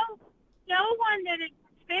 all, no one that is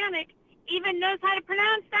Hispanic even knows how to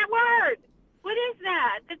pronounce that word. What is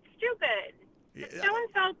that? That's stupid. It's yeah. so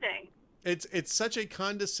insulting. It's such a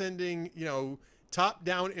condescending, top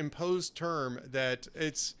down imposed term that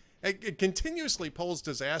it continuously polls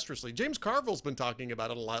disastrously. James Carville's been talking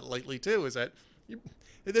about it a lot lately too. Is that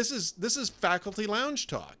this is faculty lounge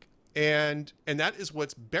talk, and that is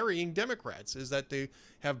what's burying Democrats, is that they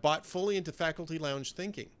have bought fully into faculty lounge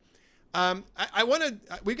thinking. I want to.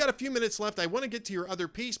 We've got a few minutes left. I want to get to your other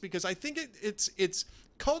piece because I think it's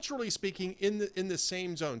culturally speaking in the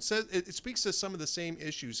same zone. So it speaks to some of the same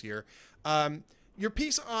issues here. Your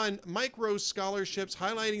piece on Mike Rowe's scholarships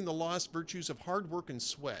highlighting the lost virtues of hard work and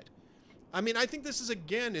sweat. I mean, I think this is,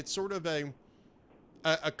 again, it's sort of a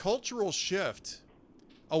cultural shift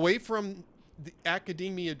away from the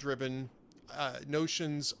academia-driven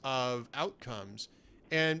notions of outcomes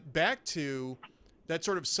and back to that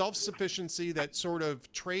sort of self-sufficiency, that sort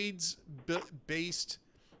of trades-based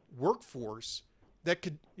workforce that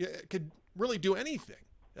could really do anything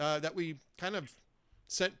that we kind of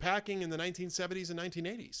sent packing in the 1970s and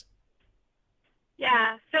 1980s.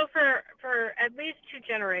 Yeah. So for at least two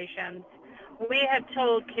generations, we have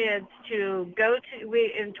told kids to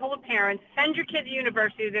and told parents, send your kids to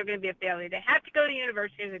university, they're going to be a failure. They have to go to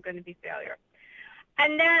university, they're going to be a failure.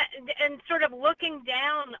 And sort of looking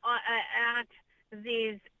down at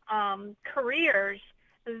these careers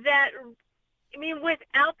that, I mean,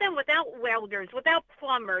 without them, without welders, without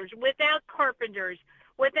plumbers, without carpenters,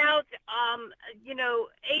 without,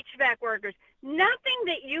 HVAC workers, nothing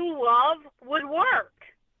that you love would work.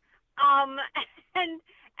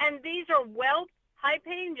 And these are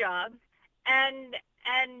high-paying jobs, and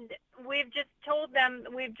we've just told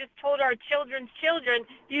our children's children,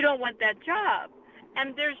 you don't want that job.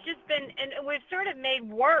 And there's just been, and we've sort of made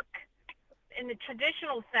work in the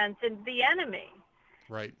traditional sense and the enemy.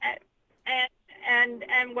 Right. And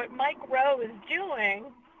what Mike Rowe is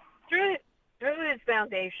doing through his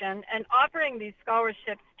foundation and offering these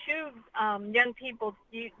scholarships to young people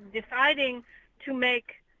deciding to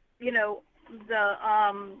make, the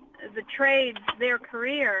trades their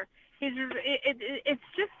career. It's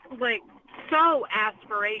just like so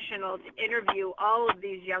aspirational to interview all of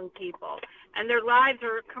these young people, and their lives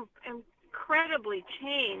are incredibly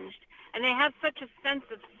changed, and they have such a sense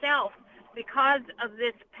of self because of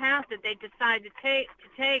this path that they decide to take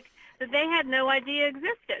that they had no idea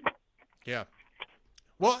existed. Yeah.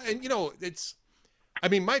 Well, and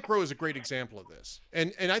Mike Rowe is a great example of this,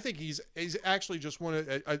 and I think he's actually just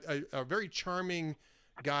a very charming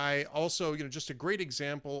guy. Also, just a great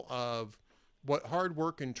example of what hard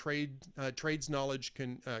work and trades knowledge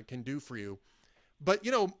can do for you. But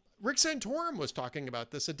Rick Santorum was talking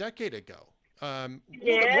about this a decade ago. A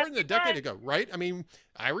little bit more than a decade ago, right? I mean,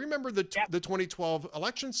 I remember the 2012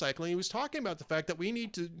 election cycle, and he was talking about the fact that we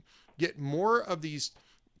need to get more of these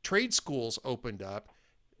trade schools opened up,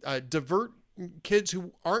 divert kids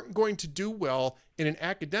who aren't going to do well in an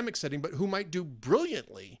academic setting, but who might do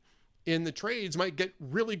brilliantly in the trades, might get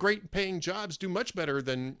really great paying jobs, do much better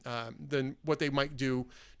than what they might do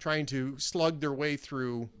trying to slug their way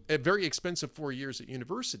through a very expensive 4 years at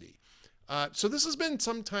university. So this has been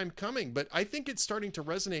some time coming, but I think it's starting to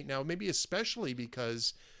resonate now, maybe especially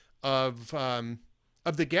because of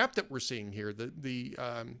the gap that we're seeing here, the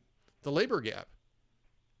labor gap.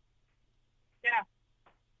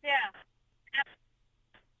 Yeah,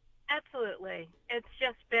 absolutely. It's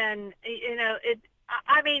just been,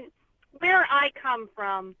 where I come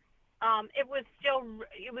from, it was still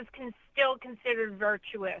considered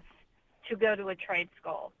virtuous to go to a trade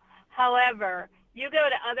school. However, you go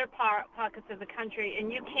to other pockets of the country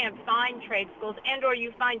and you can't find trade schools, or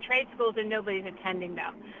you find trade schools and nobody's attending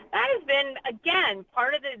them. That has been, again,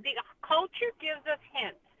 part of the culture gives us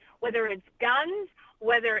hints, whether it's guns,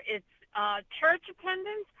 whether it's church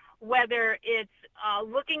attendance, whether it's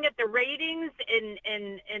looking at the ratings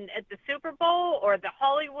at the Super Bowl or the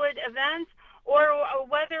Hollywood events, or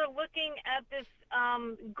whether looking at this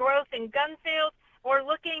growth in gun sales, or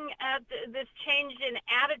looking at this change in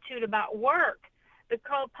attitude about work. The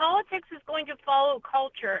politics is going to follow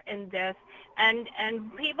culture in this, and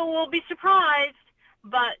people will be surprised.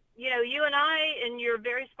 But you and I and your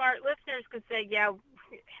very smart listeners could say, yeah,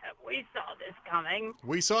 we saw this coming.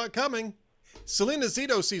 We saw it coming. Salena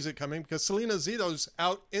Zito sees it coming because Salena Zito's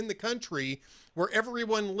out in the country where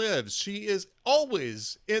everyone lives. She is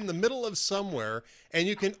always in the middle of somewhere, and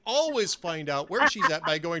you can always find out where she's at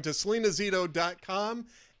by going to salenazito.com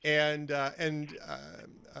and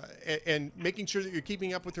making sure that you're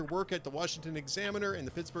keeping up with her work at the Washington Examiner and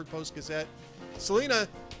the Pittsburgh Post-Gazette. Salena,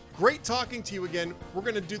 great talking to you again. We're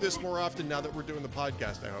going to do this more often now that we're doing the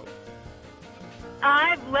podcast, I hope.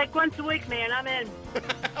 Like once a week, man. I'm in.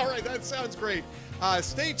 All right, that sounds great.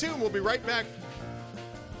 Stay tuned. We'll be right back.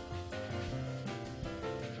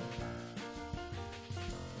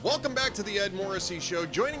 Welcome back to the Ed Morrissey Show.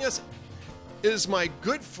 Joining us is my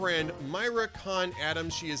good friend, Myra Kahn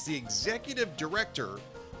Adams. She is the executive director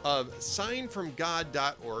of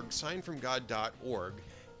signfromgod.org, signfromgod.org.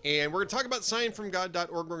 And we're going to talk about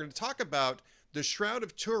signfromgod.org. We're going to talk about the Shroud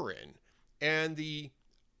of Turin and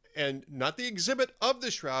not the exhibit of the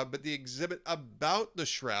Shroud, but the exhibit about the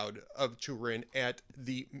Shroud of Turin at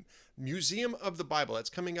the Museum of the Bible. That's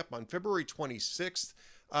coming up on February 26th.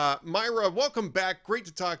 Myra, welcome back. Great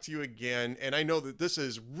to talk to you again. And I know that this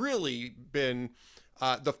has really been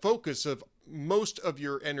the focus of most of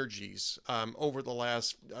your energies over the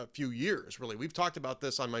last few years, really. We've talked about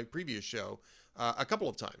this on my previous show a couple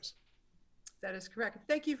of times. That is correct.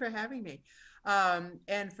 Thank you for having me.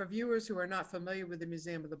 And for viewers who are not familiar with the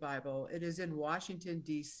Museum of the Bible, it is in Washington,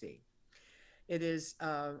 D.C. It is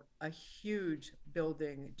a huge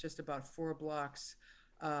building, just about 4 blocks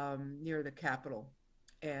near the Capitol.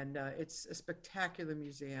 And it's a spectacular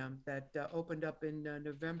museum that opened up in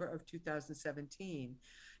November of 2017.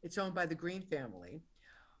 It's owned by the Green family,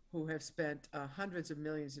 who have spent hundreds of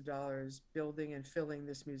millions of dollars building and filling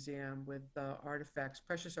this museum with artifacts,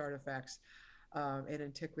 precious artifacts, and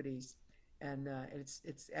antiquities. And it's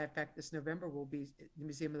in fact, this November the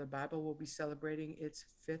Museum of the Bible will be celebrating its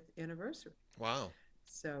 5th anniversary. Wow.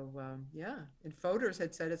 So yeah, and Fodor's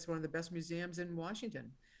had said it's one of the best museums in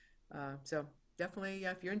Washington. So definitely,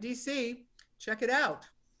 if you're in DC, check it out.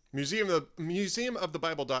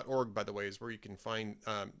 Museumofthebible.org, by the way, is where you can find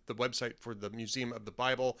the website for the Museum of the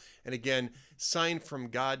Bible. And again,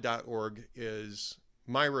 signfromgod.org is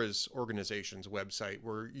Myra's organization's website,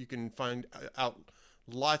 where you can find out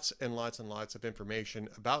lots and lots and lots of information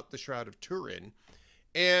about the Shroud of Turin.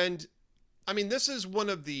 And I mean, this is one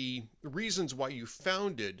of the reasons why you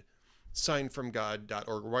founded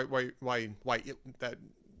signfromgod.org, why that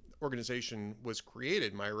organization was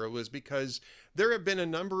created, Myra, was because there have been a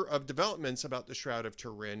number of developments about the Shroud of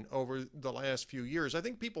Turin over the last few years. I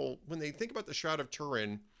think people, when they think about the Shroud of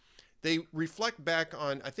Turin, they reflect back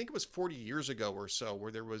on, I think it was 40 years ago or so,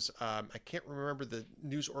 where there was, I can't remember the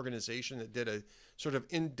news organization that did a sort of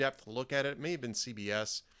in-depth look at it. It may have been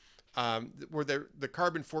CBS, where the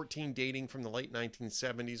carbon-14 dating from the late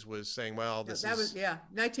 1970s was saying, well, this is... The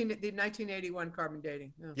 1981 carbon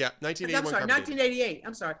dating. Yeah, 1981 I'm sorry, carbon 1988. dating.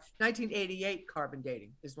 I'm sorry, 1988 carbon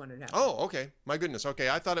dating is when it happened. Oh, okay. My goodness. Okay,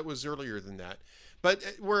 I thought it was earlier than that. But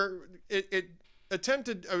where it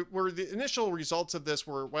attempted, where the initial results of this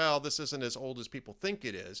were, well, this isn't as old as people think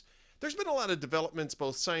it is. There's been a lot of developments,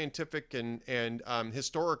 both scientific and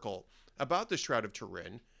historical, about the Shroud of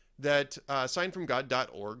Turin that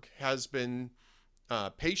signfromgod.org has been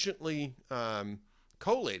patiently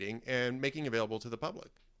collating and making available to the public.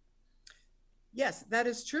 Yes, that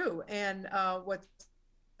is true. And what's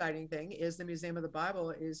exciting thing is the Museum of the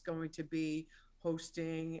Bible is going to be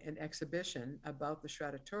hosting an exhibition about the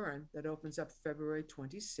Shroud of Turin that opens up February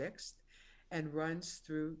 26th and runs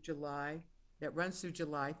through July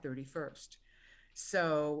 31st.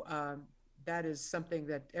 So that is something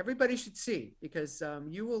that everybody should see, because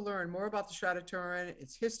you will learn more about the Shroud of Turin,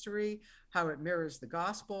 its history, how it mirrors the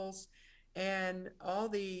Gospels, and all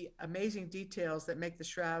the amazing details that make the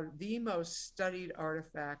Shroud the most studied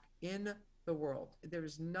artifact in the world. There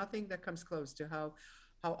is nothing that comes close to how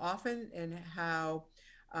often and how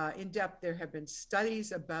in depth there have been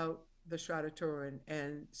studies about the Shroud of Turin,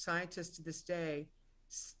 and scientists to this day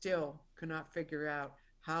still cannot figure out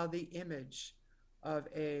how the image of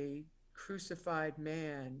a crucified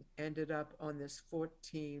man ended up on this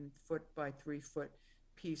 14-foot by 3-foot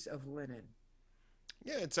piece of linen.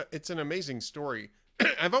 Yeah, it's an amazing story.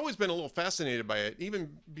 I've always been a little fascinated by it,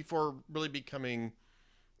 even before really becoming,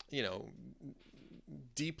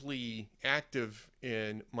 deeply active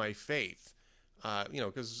in my faith.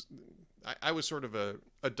 Because I was sort of a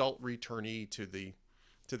adult returnee to the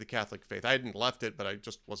Catholic faith. I hadn't left it, but I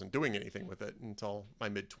just wasn't doing anything with it until my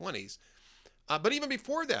mid-20s. But even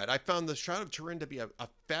before that, I found the Shroud of Turin to be a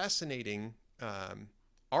fascinating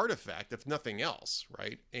artifact, if nothing else,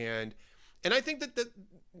 right? And I think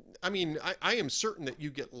I am certain that you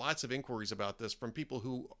get lots of inquiries about this from people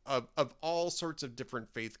who of all sorts of different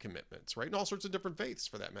faith commitments, right? And all sorts of different faiths,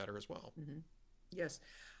 for that matter, as well. Mm-hmm. Yes.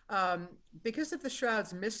 Because of the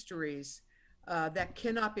Shroud's mysteries that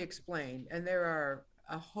cannot be explained, and there are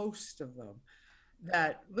a host of them,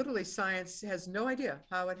 that literally science has no idea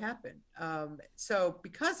how it happened. So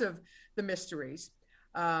because of the mysteries,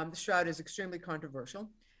 the shroud is extremely controversial.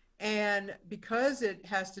 And because it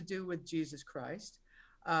has to do with Jesus Christ,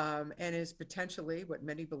 and is potentially what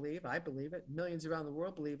many believe, I believe it, millions around the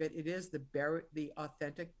world believe it, it is the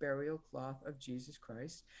authentic burial cloth of Jesus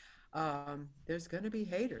Christ. There's going to be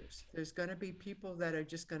haters. There's going to be people that are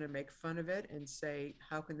just going to make fun of it and say,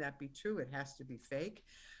 how can that be true? It has to be fake.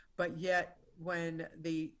 But yet, when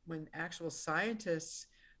actual scientists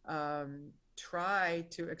try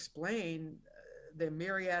to explain the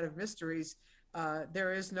myriad of mysteries,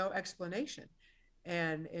 there is no explanation.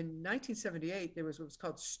 And in 1978, there was what was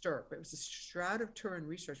called STURP. It was the Shroud of Turin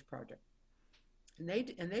research project, and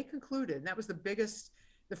they concluded, and that was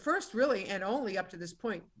the first really and only up to this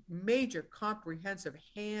point major comprehensive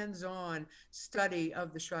hands-on study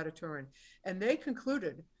of the Shroud of Turin, and they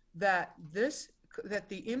concluded that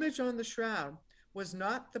the image on the shroud was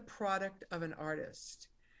not the product of an artist.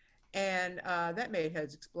 And that made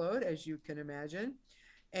heads explode, as you can imagine.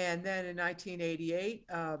 And then in 1988,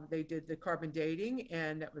 they did the carbon dating,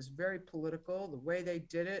 and that was very political. The way they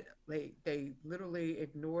did it, they literally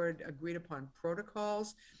ignored agreed upon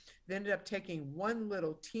protocols. They ended up taking one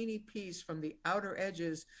little teeny piece from the outer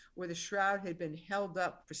edges where the shroud had been held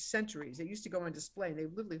up for centuries. They used to go on display, and they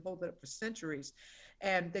literally hold it up for centuries.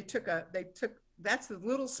 And they took that's the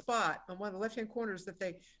little spot on one of the left-hand corners that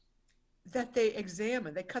they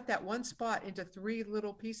examined. They cut that one spot into 3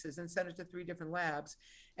 little pieces and sent it to 3 different labs.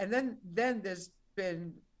 And then there's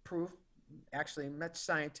been proof, actually much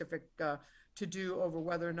scientific to do over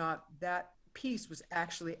whether or not that piece was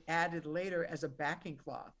actually added later as a backing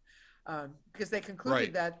cloth, because they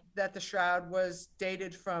concluded that the shroud was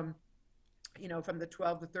dated from the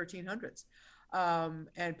 12 to 1300s.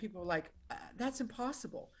 And people were like, that's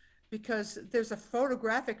impossible, because there's a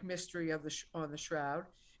photographic mystery on the shroud.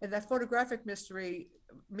 And that photographic mystery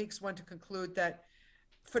makes one to conclude that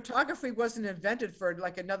photography wasn't invented for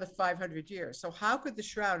like another 500 years. So how could the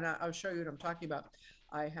shroud, and I'll show you what I'm talking about.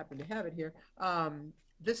 I happen to have it here.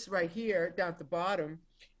 This right here down at the bottom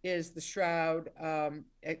is the shroud.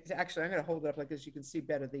 Actually, I'm going to hold it up like this. You can see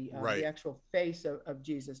better the actual face of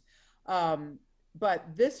Jesus. But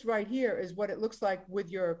this right here is what it looks like with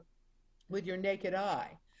your naked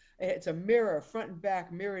eye. It's a mirror, front and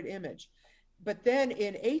back mirrored image. But then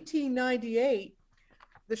in 1898,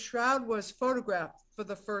 the shroud was photographed for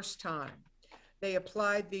the first time. They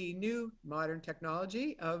applied the new modern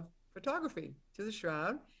technology of photography to the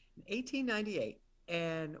shroud in 1898.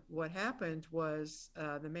 And what happened was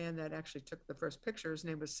the man that actually took the first picture, his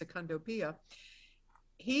name was Secondo Pia.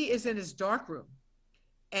 He is in his darkroom,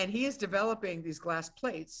 and he is developing these glass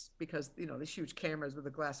plates, because these huge cameras with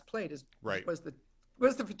a glass plate was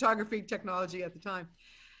the photography technology at the time.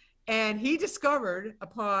 And he discovered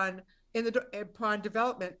upon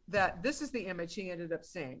development that this is the image he ended up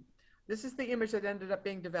seeing. This is the image that ended up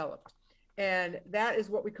being developed. And that is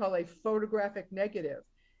what we call a photographic negative.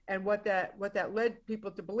 And what that led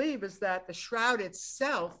people to believe is that the shroud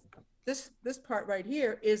itself, this part right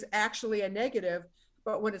here, is actually a negative,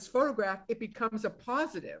 but when it's photographed, it becomes a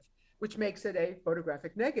positive, which makes it a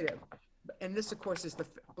photographic negative. And this, of course, is the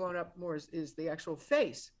blown up more is the actual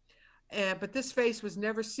face. But this face was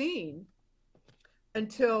never seen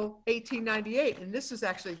until 1898, and this is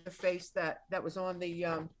actually the face that was on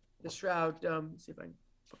the shroud. Let's see if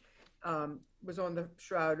I was on the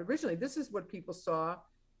shroud originally. This is what people saw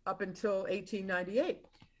up until 1898.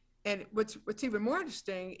 And what's even more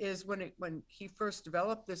interesting is when he first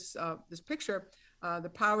developed this picture, the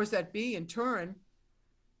powers that be in Turin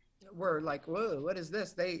were like, "Whoa, what is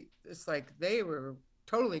this?" It's like they were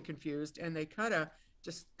totally confused, and they kind of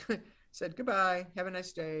just said, "Goodbye, have a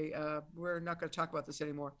nice day. We're not going to talk about this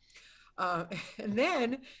anymore." And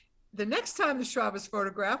then the next time the shroud was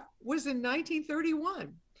photographed was in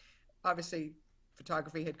 1931. Obviously,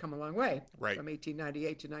 photography had come a long way from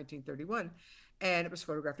 1898 to 1931, and it was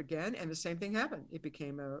photographed again, and the same thing happened.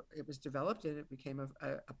 It was developed, and it became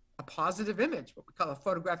a positive image, what we call a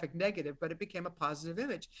photographic negative, but it became a positive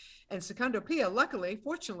image. And Secondo Pia, luckily,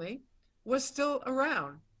 fortunately, was still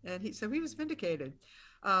around, and so he was vindicated.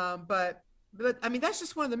 But I mean, that's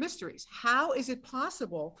just one of the mysteries. How is it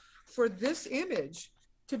possible for this image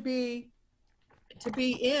to be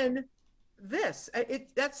in this?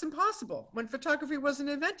 That's impossible. When photography wasn't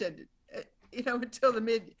invented, until the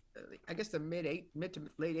mid to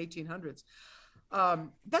late 1800s.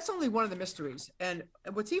 That's only one of the mysteries. And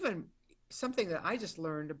what's even something that I just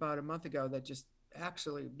learned about a month ago that just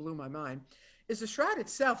actually blew my mind is the shroud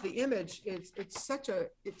itself. The image it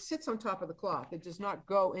sits on top of the cloth. It does not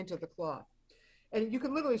go into the cloth. and you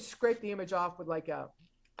can literally scrape the image off with like a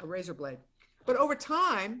razor blade. But over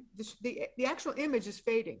time, the actual image is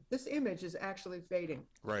fading. This image is actually fading.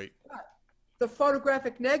 Right. But the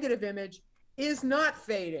photographic negative image is not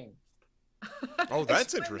fading. Oh,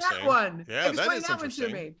 that's Explain interesting. That one. Yeah, Explain that is that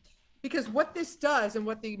interesting. one to me. Because what this does, and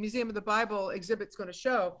what the Museum of the Bible exhibit's going to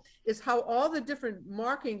show, is how all the different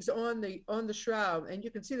markings on the shroud, and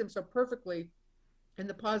you can see them so perfectly in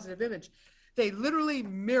the positive image, they literally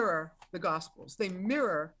mirror the Gospels. They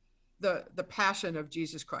mirror the passion of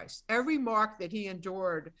Jesus Christ. Every mark that he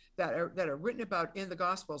endured that are written about in the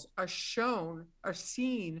Gospels are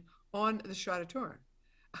seen on the Shroud of Turin.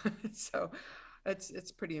 So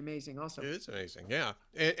it's pretty amazing also. It is amazing, yeah.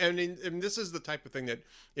 And this is the type of thing that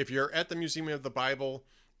if you're at the Museum of the Bible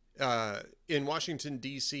in Washington,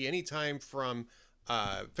 D.C., anytime from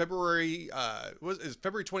February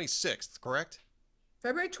 26th, correct?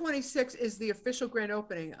 February 26th is the official grand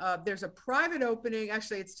opening. There's a private opening.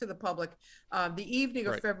 Actually, it's to the public the evening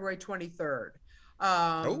of February 23rd.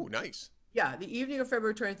 Oh, nice. Yeah, the evening of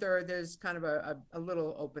February 23rd, there's kind of a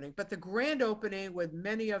little opening. But the grand opening with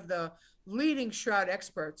many of the leading shroud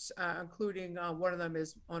experts, including one of them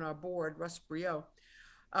is on our board, Russ Brio.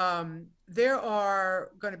 There are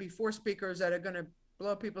going to be 4 speakers that are going to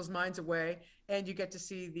blow people's minds away. And you get to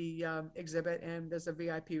see the exhibit, and there's a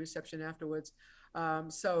VIP reception afterwards.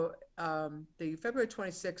 So the February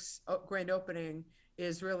 26th grand opening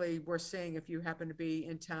is really worth seeing if you happen to be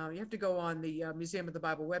in town. You have to go on the Museum of the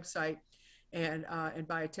Bible website and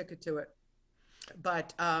buy a ticket to it.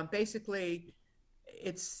 But basically,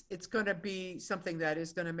 it's going to be something that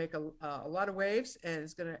is going to make a lot of waves, and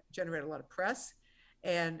it's going to generate a lot of press.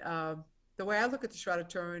 And the way I look at the Shroud of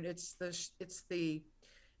Turin, it's the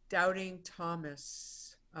Doubting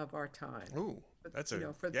Thomas of our time. Ooh, that's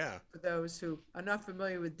for those who are not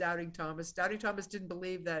familiar with Doubting Thomas. Doubting Thomas didn't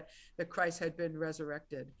believe that Christ had been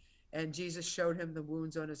resurrected, and Jesus showed him the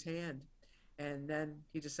wounds on his hand, and then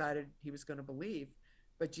he decided he was going to believe.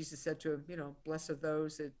 But Jesus said to him, blessed are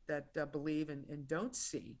those that believe and don't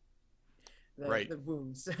see the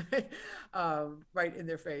wounds right in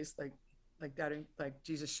their face, like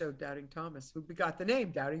Jesus showed Doubting Thomas, who begot the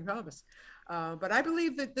name Doubting Thomas. But I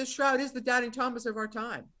believe that this shroud is the Doubting Thomas of our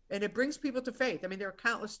time, and it brings people to faith. I mean, there are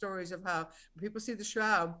countless stories of how when people see the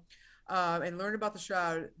shroud and learn about the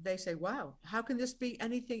shroud, they say, wow, how can this be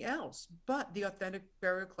anything else but the authentic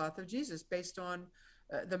burial cloth of Jesus, based on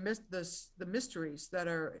the mysteries that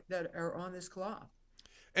are on this cloth.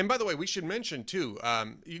 And by the way, we should mention too,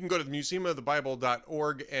 you can go to the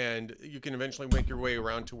museumofthebible.org, and you can eventually make your way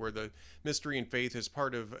around to where the Mystery and Faith is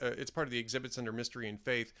part of. It's part of the exhibits under Mystery and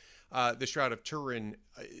Faith, the Shroud of Turin.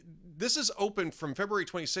 This is open from February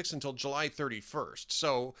 26th until July 31st.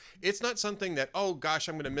 So it's not something that, oh gosh,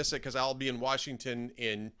 I'm going to miss it because I'll be in Washington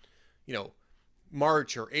in,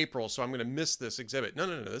 March or April, so I'm going to miss this exhibit.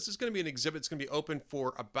 No. This is going to be an exhibit. It's going to be open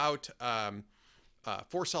for about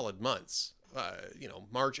 4 solid months.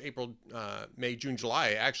 March, April, May, June,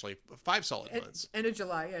 July, actually 5 solid months. End of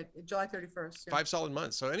July, July 31st. Yeah. 5 solid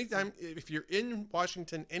months. So anytime, if you're in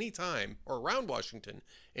Washington anytime, or around Washington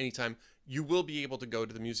anytime, you will be able to go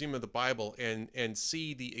to the Museum of the Bible and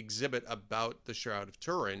see the exhibit about the Shroud of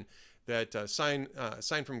Turin that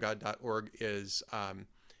signfromgod.org is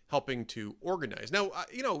helping to organize. Now,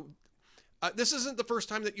 this isn't the first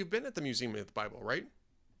time that you've been at the Museum of the Bible, right?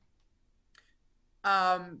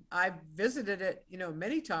 I've visited it,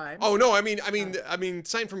 many times. Oh no, I mean,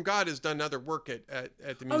 Sign from God has done other work at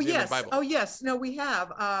the Museum of the Bible. Oh yes, no, we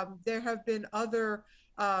have. There have been other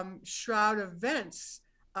shroud events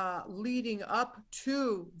leading up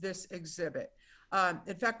to this exhibit.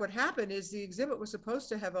 In fact, what happened is the exhibit was supposed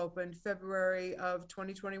to have opened February of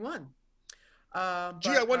 2021. I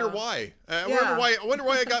wonder why. I wonder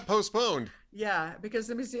why it got postponed. Yeah, because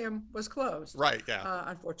the museum was closed. Right. Yeah.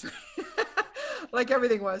 Unfortunately. Like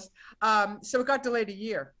everything was. So it got delayed a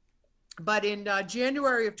year. But in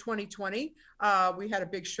January of 2020, we had a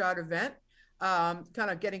big shroud event, kind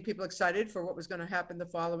of getting people excited for what was going to happen the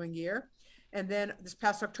following year. And then this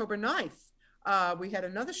past October 9th, we had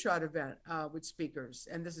another shroud event with speakers.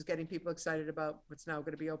 And this is getting people excited about what's now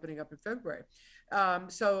going to be opening up in February.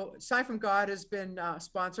 So Sign from God has been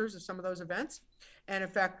sponsors of some of those events. And in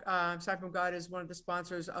fact, Sign from God is one of the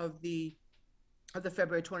sponsors of the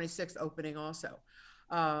February 26th opening also,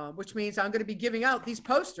 which means I'm going to be giving out these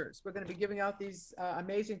posters. We're going to be giving out these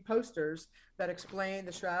amazing posters that explain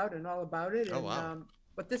the shroud and all about it. And wow.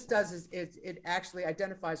 What this does is it actually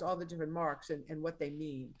identifies all the different marks and what they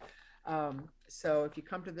mean. So if you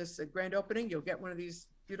come to this grand opening, you'll get one of these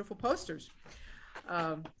beautiful posters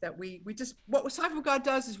that we just, what Sign from God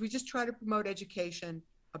does is we just try to promote education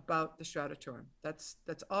about the Shroud of Turin. That's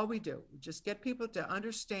all we do. We just get people to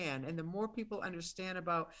understand, and the more people understand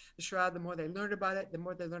about the Shroud, the more they learn about it. The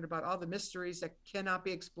more they learn about all the mysteries that cannot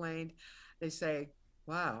be explained. They say,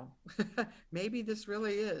 "Wow, maybe this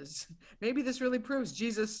really is. Maybe this really proves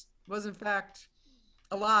Jesus was in fact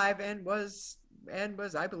alive and was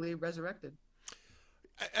I believe resurrected."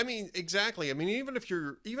 I mean, exactly. I mean, even if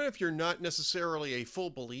you're not necessarily a full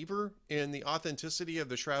believer in the authenticity of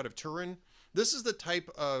the Shroud of Turin, this is the type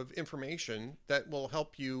of information that will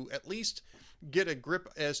help you at least get a grip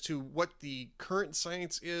as to what the current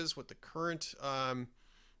science is, what the current I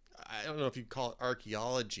don't know if you'd call it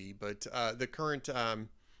archaeology, but the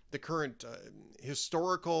current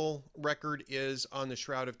historical record is on the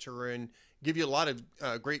Shroud of Turin. Give you a lot of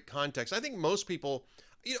great context. I think most people,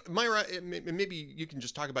 Myra, maybe you can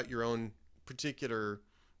just talk about your own particular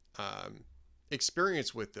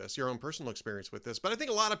experience with this, your own personal experience with this. But I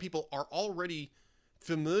think a lot of people are already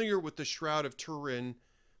familiar with the Shroud of Turin,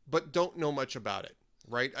 but don't know much about it.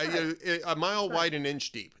 Right, right. A mile wide, an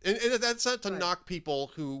inch deep, and that's not to knock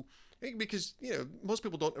people who, because most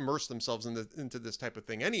people don't immerse themselves into this type of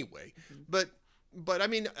thing anyway. Mm-hmm. But I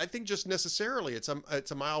mean, I think just necessarily it's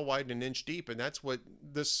a mile wide and an inch deep, and that's what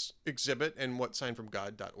this exhibit and what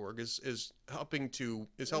signfromgod.org is helping to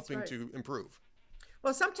improve.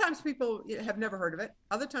 Well, sometimes people have never heard of it.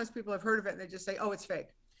 Other times people have heard of it and they just say, "Oh, it's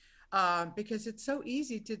fake." Because it's so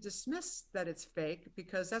easy to dismiss that it's fake,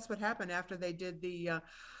 because that's what happened after they did the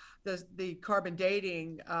carbon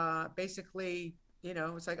dating. Basically,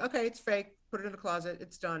 it's like, okay, it's fake, put it in a closet,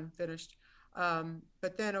 it's done, finished.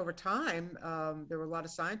 But then over time, there were a lot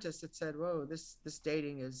of scientists that said, "Whoa, this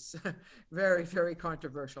dating is very, very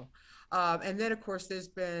controversial." And then, of course, there's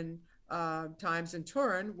been times in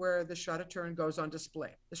Turin where the Shroud of Turin goes on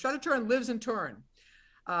display. The Shroud of Turin lives in Turin.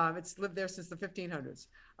 It's lived there since the 1500s.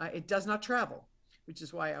 It does not travel, which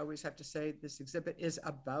is why I always have to say this exhibit is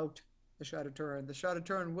about the Shroud of Turin. The Shroud of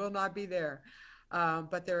Turin will not be there.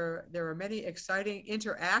 But there are many exciting,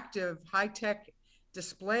 interactive, high-tech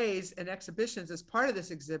displays and exhibitions as part of this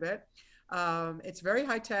exhibit. It's very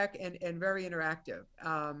high-tech and very interactive.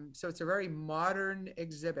 So it's a very modern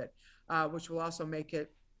exhibit, which will also make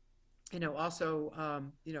it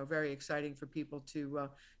very exciting for people to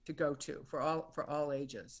go to for all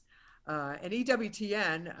ages. And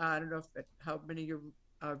EWTN, I don't know how many of your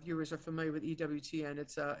viewers are familiar with EWTN.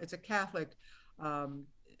 It's a Catholic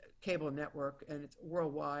cable network, and it's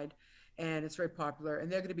worldwide, and it's very popular.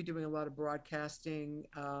 And they're going to be doing a lot of broadcasting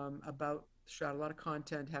about the Shroud, a lot of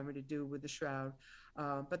content having to do with the Shroud.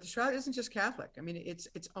 But the Shroud isn't just Catholic. I mean, it's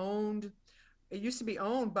owned. It used to be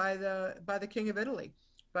owned by the King of Italy.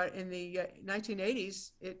 But in the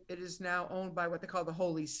 1980s, it is now owned by what they call the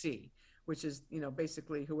Holy See, which is,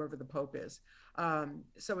 basically whoever the Pope is.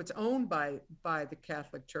 So it's owned by the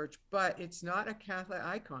Catholic Church, but it's not a Catholic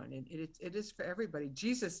icon. And it is for everybody.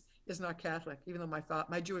 Jesus is not Catholic, even though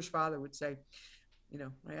my Jewish father would say,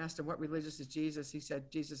 I asked him, "What religious is Jesus?" He said,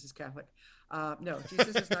 "Jesus is Catholic." No,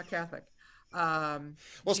 Jesus is not Catholic. Well,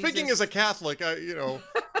 Jesus... speaking as a Catholic, I'd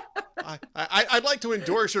like to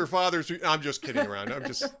endorse your father's. I'm just kidding around. I'm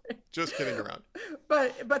just kidding around.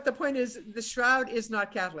 But the point is, the Shroud is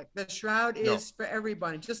not Catholic. The Shroud is for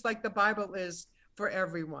everybody, just like the Bible is for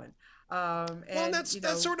everyone. And that's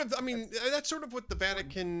sort of. I mean, that's sort of what the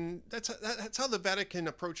Vatican. That's how the Vatican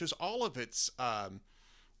approaches all of its,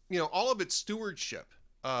 all of its stewardship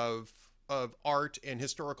of art and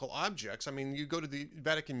historical objects. I mean, you go to the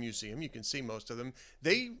Vatican Museum, you can see most of them.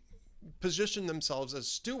 They position themselves as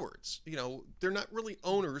stewards. They're not really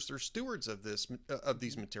owners, they're stewards of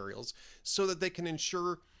these materials, so that they can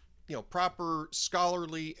ensure proper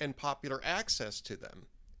scholarly and popular access to them.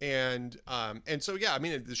 And so I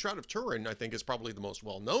mean, the Shroud of Turin, I think, is probably the most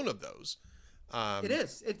well-known of those. It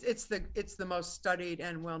is. It's the most studied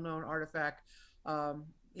and well-known artifact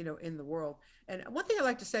in the world. And one thing I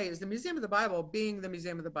like to say is the Museum of the Bible, being the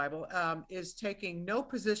Museum of the Bible, is taking no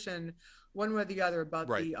position one way or the other about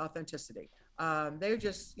the authenticity. They're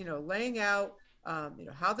just, laying out,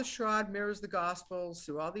 how the Shroud mirrors the Gospels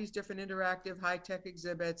through all these different interactive high-tech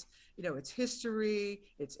exhibits, its history,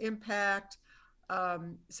 its impact.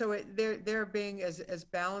 So they're being as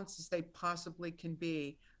balanced as they possibly can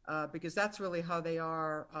be, because that's really how they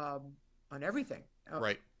are on everything.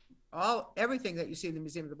 Right. Everything that you see in the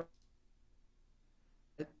Museum of the Bible,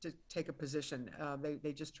 to take a position.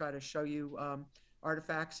 They just try to show you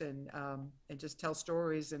artifacts and just tell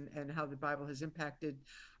stories and how the Bible has impacted,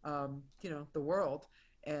 the world.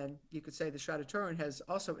 And you could say the Shroud of Turin has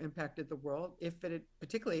also impacted the world,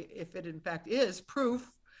 particularly if it in fact is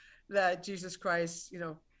proof that Jesus Christ,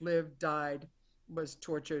 lived, died, was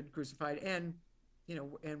tortured, crucified, and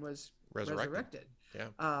and was Resurrected. resurrected.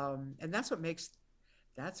 Yeah. And that's what makes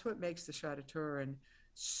the Shroud of Turin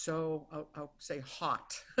so, I'll say,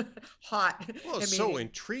 hot. Hot. Well, it's so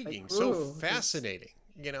intriguing, like, so ooh, fascinating.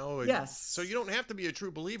 Yes. So you don't have to be a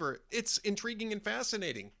true believer. It's intriguing and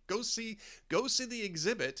fascinating. Go see the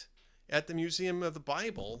exhibit at the Museum of the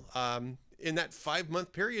Bible in that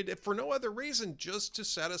 5-month period, if for no other reason, just to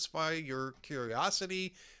satisfy your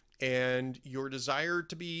curiosity and your desire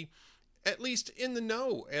to be at least in the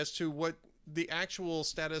know as to what the actual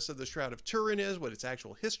status of the Shroud of Turin is, what its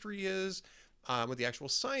actual history is, what the actual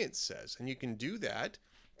science says. And you can do that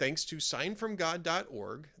thanks to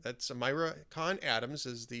signfromgod.org. That's Myra Kahn Adams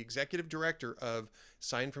is the executive director of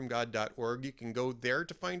signfromgod.org. You can go there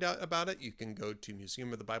to find out about it. You can go to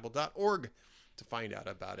museumofthebible.org to find out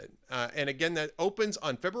about it. And again, that opens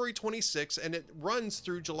on February 26th and it runs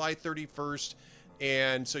through July 31st.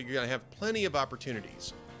 And so you're going to have plenty of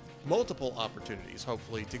opportunities, multiple opportunities,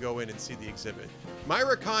 hopefully, to go in and see the exhibit.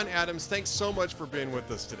 Myra Kahn Adams, thanks so much for being with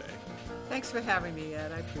us today. Thanks for having me,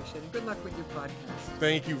 Ed. I appreciate it. Good luck with your podcast.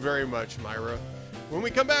 Thank you very much, Myra. When we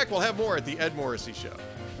come back, we'll have more at The Ed Morrissey Show.